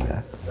would you do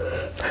that?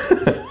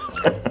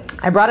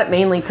 I brought it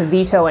mainly to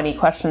veto any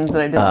questions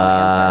that I didn't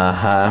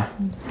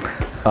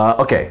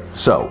answer. Okay,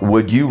 so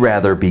would you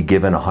rather be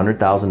given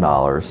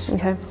 $100,000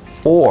 Okay.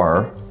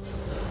 or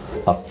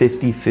a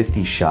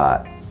 50-50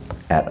 shot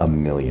at $1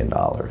 million?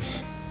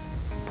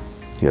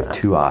 You have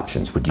 2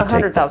 options. Would you take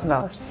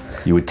 $100,000.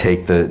 You would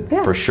take the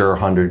Yeah. for sure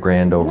 100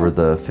 grand over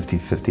the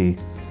 50-50?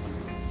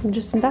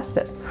 Just invest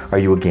it. Are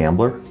you a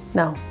gambler?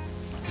 No.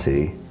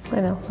 See, I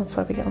know. That's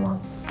why we get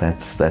along.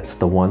 that's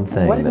the one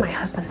thing. What did that- my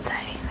husband say?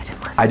 I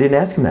didn't listen. I didn't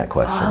ask him that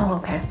question. Oh,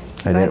 okay.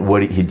 I didn't. What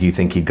do you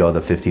think he'd go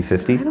the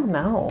 50-50? I don't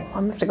know. I'm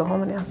going to have to go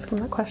home and ask him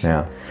that question.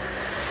 Yeah.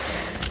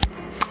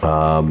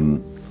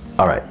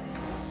 All right.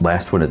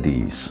 Last one of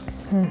these.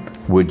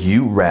 Would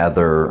you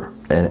rather,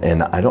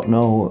 and I don't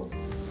know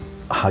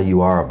how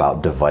you are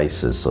about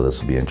devices, so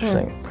this will be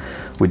interesting.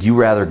 Would you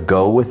rather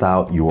go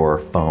without your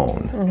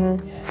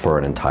phone for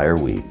an entire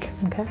week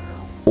Okay.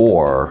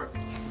 or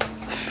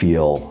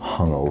feel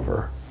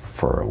hungover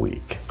for a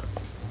week?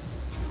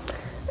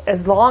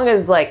 As long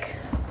as, like,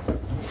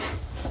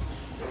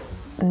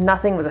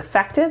 nothing was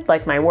affected,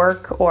 like my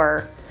work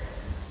or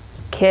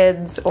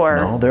kids or...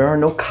 No, there are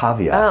no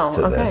caveats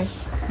to okay.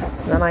 this.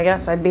 Then I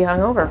guess I'd be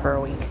hungover for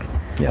a week.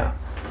 Yeah.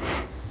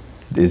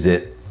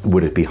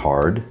 Would it be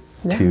hard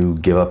to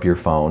give up your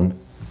phone?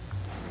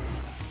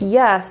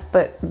 Yes,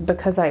 but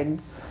because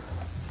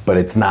But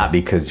it's not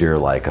because you're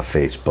like a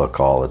Facebook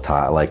all the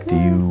time. Like, do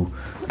you?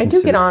 I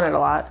do get on it a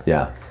lot,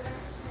 Yeah.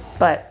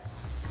 but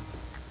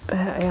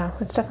yeah,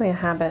 it's definitely a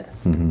habit.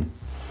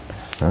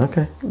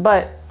 Okay.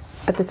 But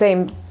at the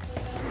same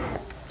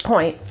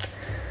point,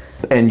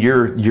 And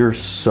you're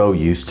so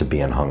used to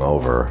being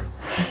hungover,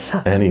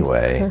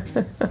 anyway,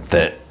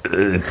 that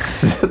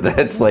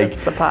that's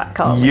like the pot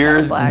calling the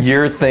kettle black.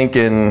 you're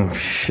thinking,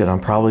 shit, I'm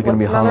probably gonna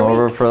What's be another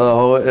hungover week? for the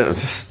whole.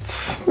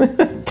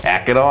 Just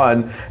tack it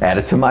on, add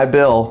it to my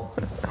bill.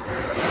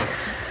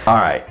 All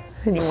right.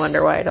 And you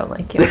wonder why I don't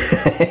like you.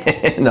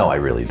 No, I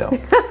really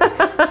don't.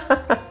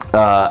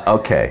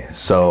 Okay,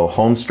 so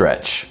home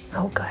stretch.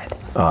 Oh,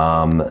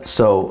 good.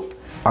 So,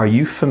 are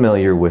you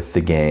familiar with the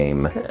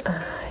game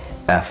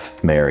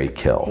F, Marry,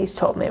 Kill? He's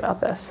told me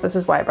about this. This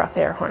is why I brought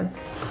the air horn.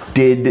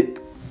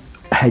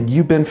 Had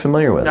you been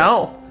familiar with it?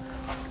 No.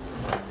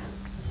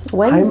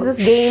 When is I'm this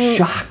game?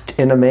 shocked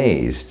and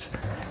amazed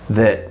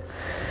that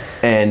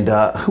And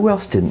who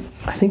else didn't?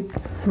 I think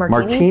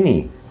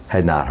Martini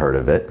had not heard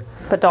of it.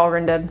 But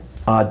Dahlgren did.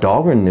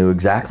 Dahlgren knew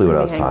exactly what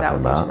I was talking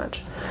about. Too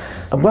much.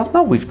 Well,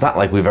 no, it's not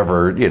like we've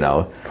ever,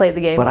 played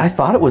the game. But I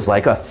thought it was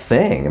like a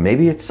thing.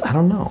 Maybe it's, I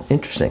don't know.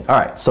 Interesting. All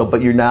right. So,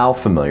 but you're now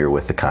familiar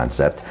with the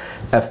concept.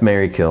 F,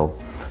 marry, kill.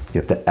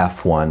 You have to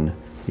F one.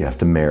 You have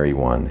to marry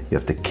one. You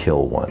have to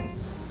kill one.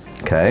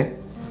 Okay?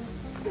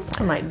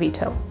 I might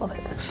veto of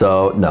it.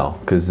 So, no,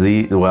 because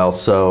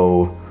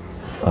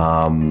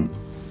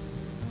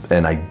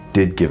and I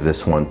did give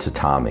this one to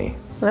Tommy.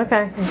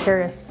 Okay, I'm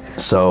curious.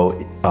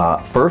 So,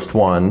 first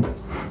one.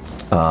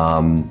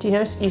 Do you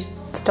notice you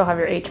still have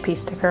your HP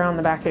sticker on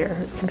the back of your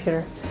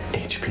computer?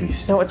 HP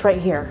sticker? No, it's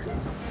right here.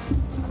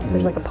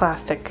 There's like a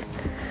plastic.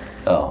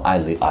 Oh,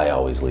 I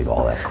always leave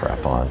all that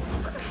crap on.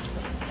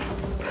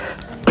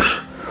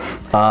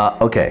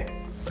 Okay.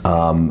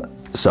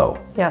 So.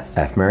 Yes.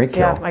 F, marry, kill.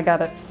 Yeah, I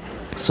got it.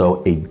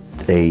 So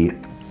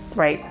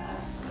Right.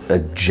 a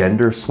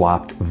gender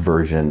swapped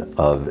version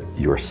of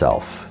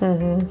yourself.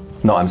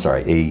 Mm-hmm. No, I'm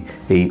sorry.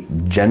 A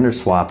gender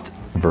swapped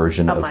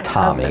version of my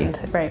Tommy.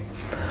 husband. Right.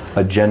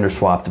 A gender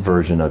swapped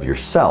version of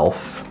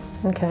yourself.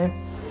 Okay.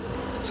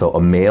 So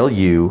a male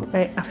you.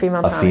 Right. A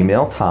female Tommy. A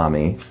female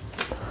Tommy.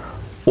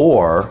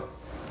 Or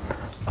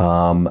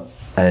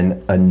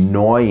an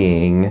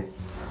annoying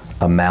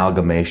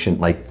amalgamation.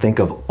 Like, think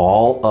of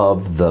all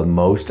of the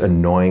most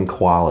annoying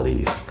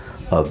qualities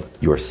of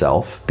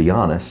yourself, be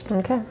honest.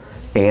 Okay.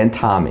 And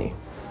Tommy.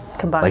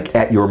 Combined. Like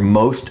at your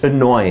most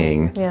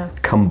annoying, yeah.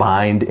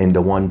 Combined into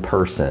one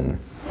person.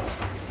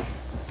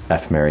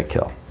 F, marry,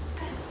 kill.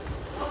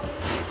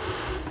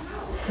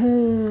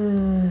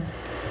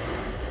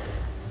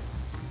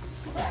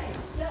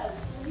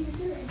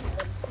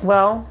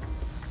 Well,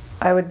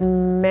 I would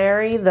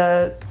marry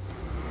the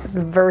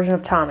version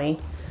of Tommy.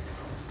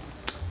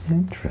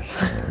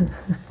 Interesting.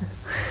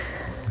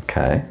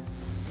 Okay.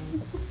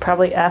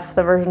 Probably F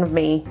the version of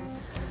me.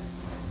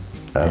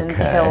 Okay. And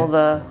kill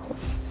the...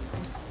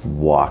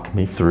 Walk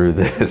me through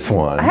this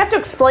one. I have to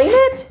explain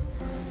it?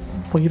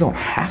 Well, you don't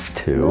have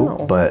to,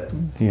 No. but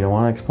you don't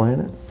want to explain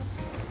it?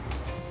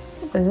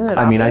 Isn't it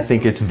I mean, I obvious?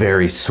 think it's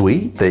very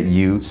sweet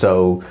that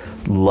so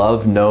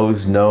love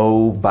knows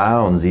no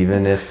bounds,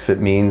 even if it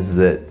means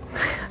that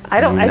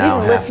I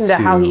didn't listen to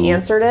how he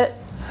answered it.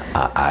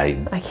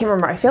 I can't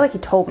remember. I feel like he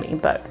told me,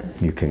 but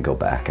you can go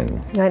back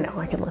and I know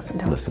I can listen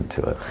to it. listen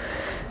to it.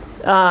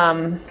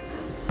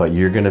 But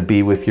you're going to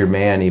be with your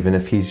man even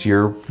if he's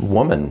your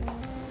woman.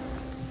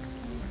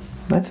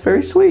 That's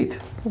very sweet.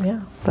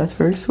 Yeah. That's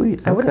very sweet.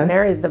 I wouldn't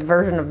marry the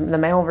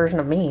male version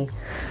of me.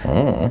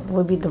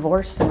 We'd be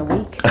divorced in a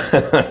week.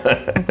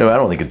 No, I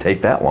don't think it'd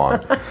take that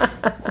long.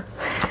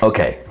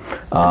 Okay.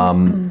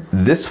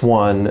 This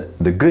one,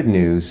 the good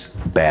news,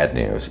 bad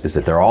news, is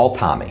that they're all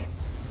Tommy.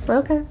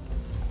 Okay.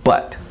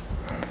 But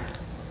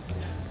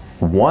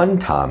one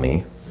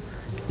Tommy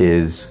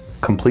is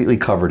completely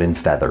covered in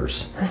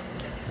feathers.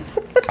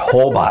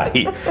 Whole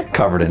body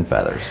covered in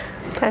feathers.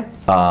 Okay.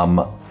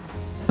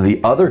 The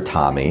other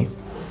Tommy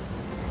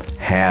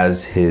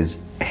has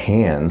his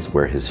hands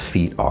where his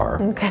feet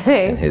are.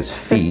 Okay. And his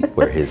feet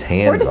where his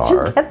hands Where did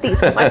are. you get these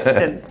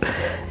questions?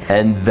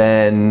 And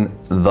then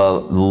the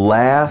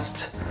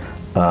last,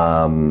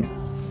 I'm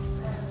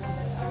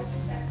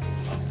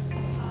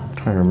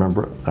trying to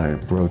remember, I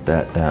wrote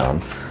that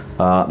down.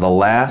 The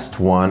last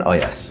one, oh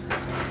yes.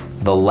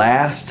 The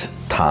last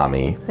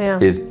Tommy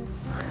is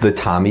the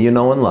Tommy you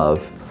know and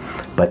love,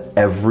 but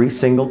every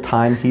single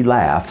time he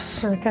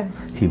laughs, Okay.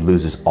 he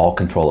loses all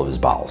control of his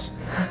bowels.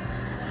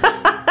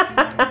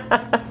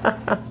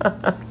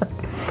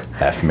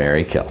 F,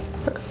 marry, kill.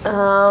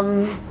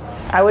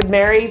 I would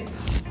marry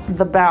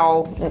the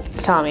bowel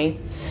Tommy.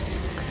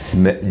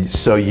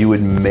 So you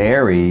would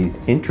marry,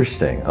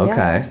 interesting,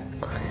 okay.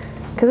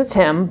 Because it's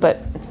him,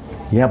 but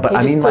Yeah, but he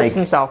I just mean poops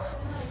himself.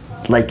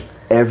 like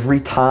every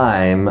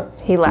time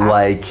He laughs.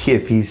 like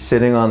if he's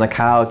sitting on the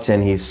couch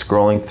and he's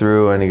scrolling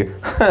through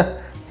and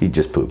he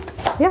just pooped.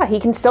 Yeah, he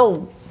can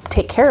still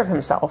take care of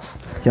himself.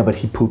 Yeah, but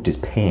he pooped his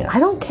pants. I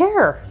don't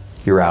care.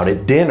 You're out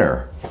at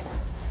dinner.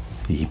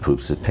 He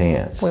poops his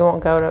pants. We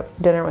won't go to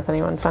dinner with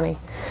anyone funny.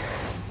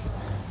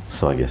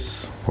 So I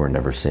guess we're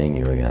never seeing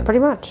you again. Pretty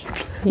much.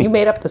 You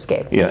made up this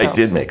game. Yeah, so. I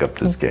did make up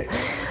this game.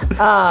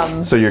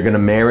 So you're gonna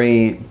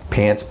marry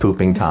pants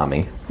pooping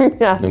Tommy.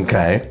 Yeah.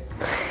 Okay.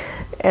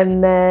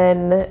 And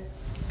then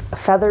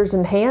feathers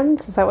and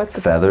hands? Is that what the...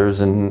 Feathers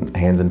and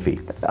hands and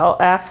feet. I'll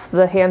F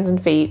the hands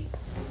and feet.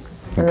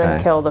 And then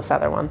Okay. kill the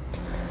feather one.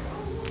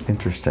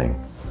 Interesting.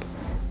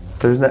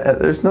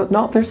 There's no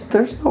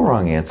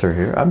wrong answer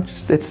here.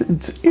 It's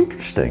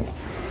interesting.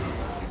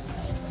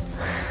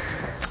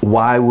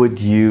 Why would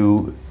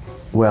you?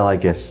 Well, I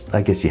guess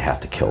you have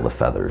to kill the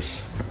feathers.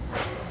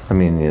 I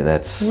mean, yeah,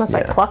 that's Unless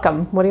I pluck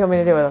them. What do you want me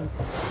to do with them?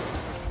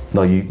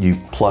 No, you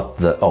pluck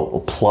the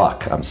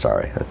pluck. I'm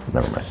sorry.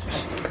 Never mind.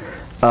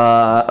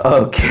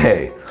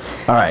 Okay.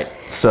 All right.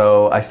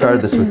 So I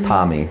started this with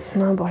Tommy.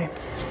 Oh boy.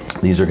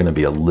 These are going to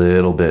be a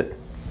little bit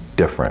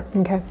different.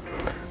 Okay.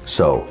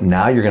 So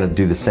now you're going to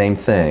do the same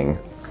thing,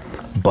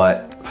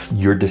 but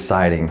you're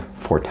deciding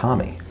for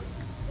Tommy.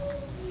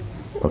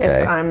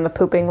 Okay. If I'm the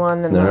pooping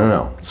one, then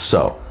No.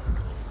 So,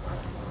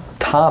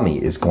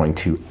 Tommy is going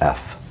to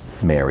F,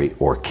 marry,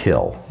 or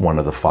kill one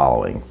of the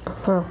following.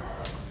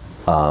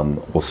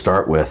 We'll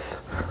start with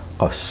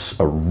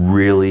a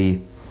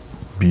really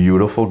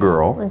beautiful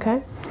girl,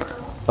 Okay.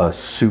 a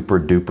super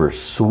duper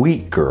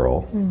sweet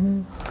girl,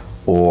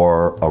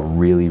 or a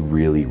really,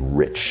 really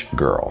rich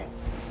girl.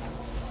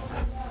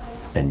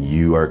 And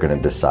you are going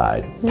to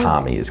decide.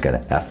 Tommy is going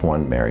to F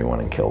one, marry one,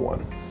 and kill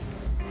one.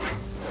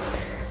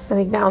 I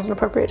think now is an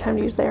appropriate time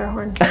to use the air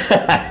horn.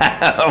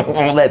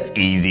 Well, that's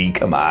easy.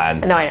 Come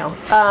on. No, I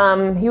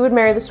know. He would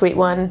marry the sweet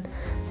one,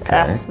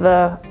 F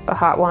the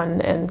hot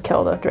one, and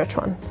kill the rich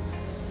one.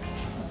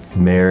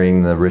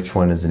 Marrying the rich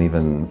one isn't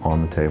even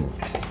on the table.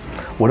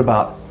 What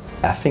about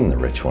effing the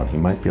rich one? He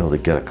might be able to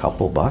get a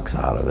couple bucks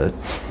out of it.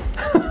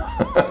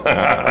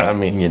 I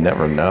mean, you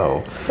never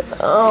know.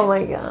 Oh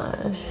my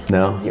gosh.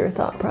 No? This is your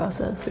thought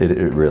process. It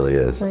really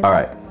is. Okay. All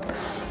right.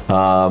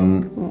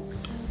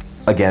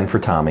 Again for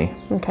Tommy.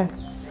 Okay.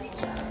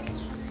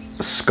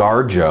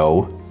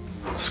 ScarJo,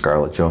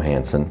 Scarlett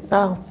Johansson.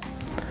 Oh.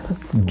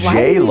 Why do you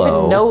J-Lo.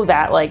 even know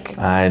that? Like,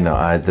 I know.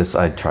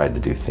 I tried to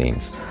do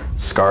themes.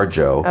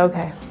 ScarJo,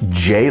 okay.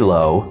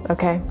 J-Lo,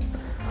 Okay.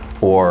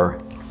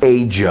 or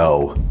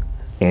A-Jo,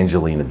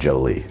 Angelina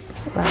Jolie.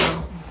 Wow.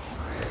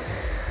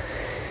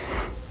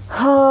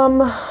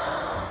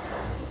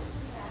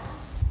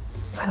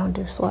 I don't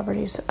do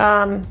celebrities.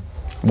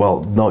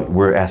 Well, no,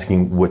 we're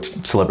asking which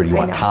celebrity you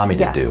want Tommy to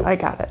yes, do. I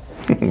got it.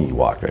 You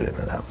walked right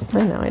into that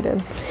one. I know I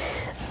did.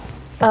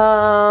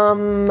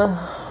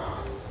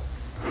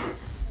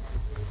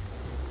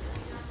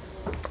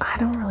 I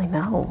don't really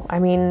know. I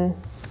mean,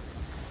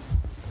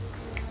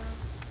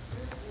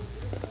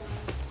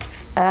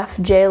 F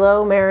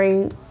J-Lo,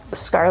 marry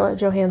Scarlett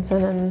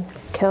Johansson, and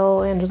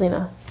kill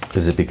Angelina.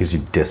 Is it because you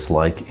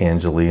dislike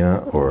Angelina,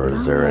 or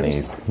is there any?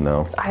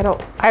 No. I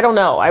don't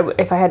know.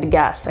 If I had to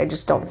guess, I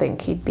just don't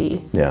think he'd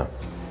be Yeah.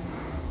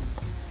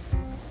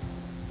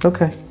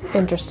 Okay.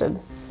 interested.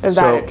 Or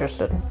So- that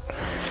interested.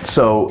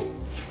 So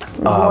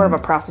It was more of a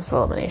process of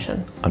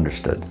elimination.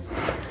 understood.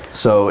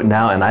 So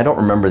now, and I don't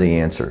remember the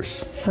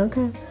answers,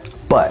 Okay.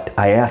 but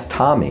I asked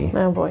Tommy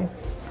Oh boy.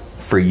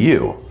 for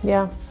you,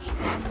 Yeah.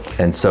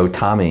 and so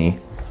Tommy,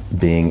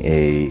 being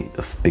a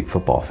big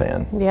football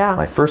fan, Yeah.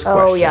 my first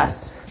question. Oh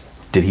yes.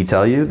 Did he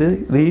tell you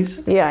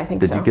these? Yeah, I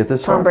think Did so. you get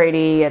this Tom one?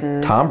 Brady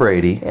and Tom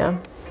Brady. yeah.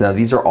 Now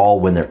these are all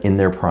when they're in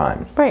their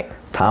prime. Right.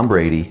 Tom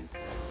Brady,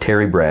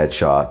 Terry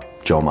Bradshaw,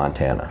 Joe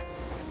Montana.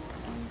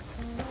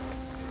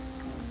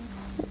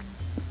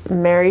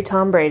 Marry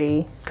Tom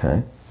Brady,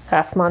 Okay.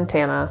 F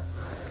Montana,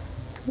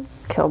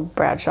 kill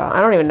Bradshaw.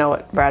 I don't even know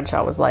what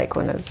Bradshaw was like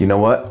when his. You know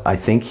what? I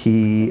think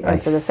he.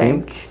 Answer the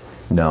same.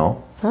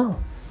 No, Oh,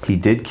 he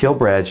did kill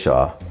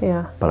Bradshaw,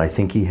 yeah. but I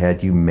think he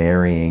had you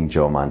marrying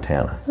Joe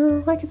Montana.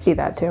 Oh, I could see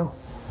that too.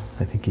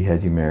 I think he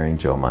had you marrying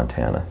Joe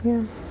Montana.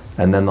 Yeah.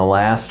 And then the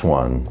last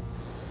one,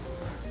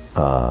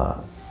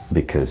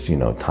 because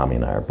Tommy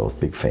and I are both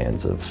big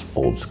fans of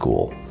old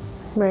school.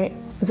 Right.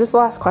 Is this the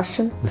last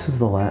question? This is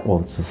the last. Well,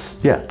 it's this,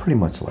 yeah, pretty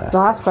much the last. The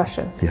last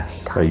question.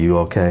 Yes. Are you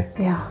okay?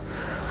 Yeah.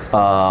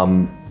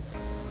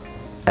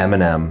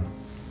 Eminem,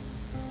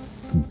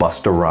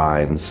 Busta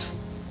Rhymes,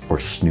 or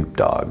Snoop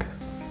Dogg?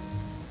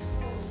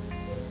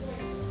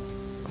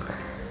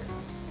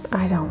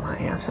 I don't want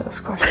to answer this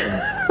question.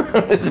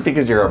 Is it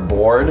because you're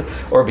bored,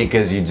 or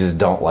because you just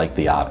don't like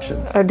the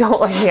options? I don't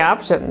like the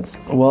options.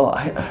 Well,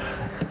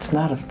 it's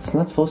not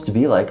supposed to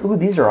be like, ooh,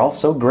 these are all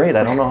so great.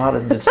 I don't know how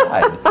to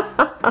decide.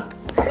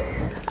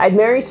 I'd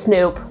marry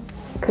Snoop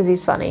because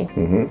he's funny.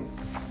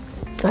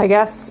 Mm-hmm. I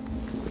guess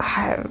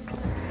F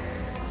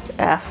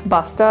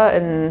Busta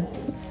and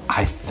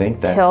I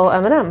think kill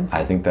Eminem.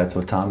 I think that's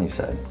what Tommy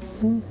said.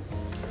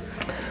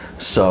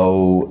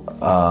 So,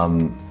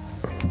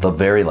 the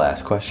very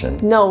last question.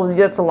 No,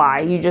 that's a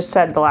lie. You just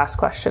said the last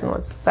question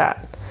was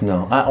that.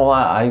 No,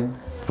 I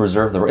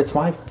reserve the. It's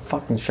my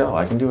fucking show.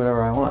 I can do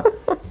whatever I want.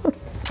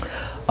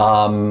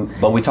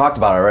 But we talked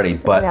about it already.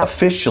 But Yeah.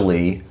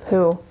 officially,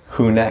 Who?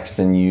 who next?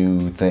 And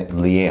you think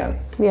Leanne?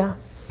 Yeah.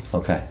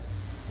 Okay.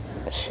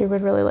 She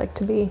would really like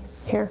to be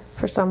here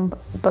for some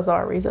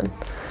bizarre reason.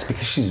 It's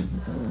because she's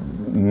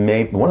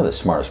maybe one of the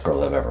smartest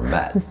girls I've ever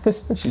met.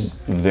 She's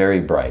very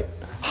bright,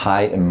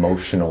 high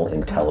emotional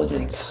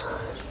intelligence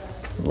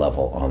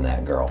level on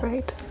that girl.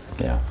 Right.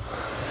 Yeah.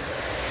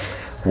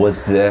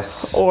 Was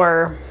this?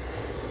 Or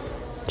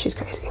she's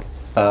crazy.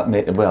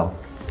 Well,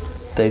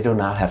 they do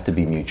not have to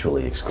be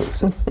mutually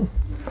exclusive.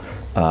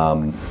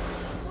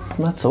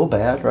 Not so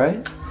bad, right?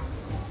 It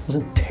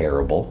wasn't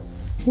terrible.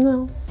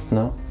 No.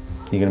 No?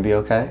 You gonna be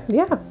okay?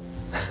 Yeah.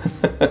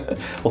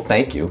 Well,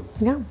 thank you.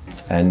 Yeah.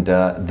 And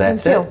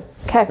that's Thank it. you.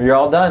 Okay. You're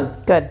all done.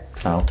 Good.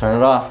 I'll turn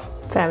it off.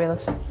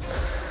 Fabulous.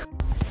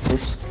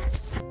 Oops.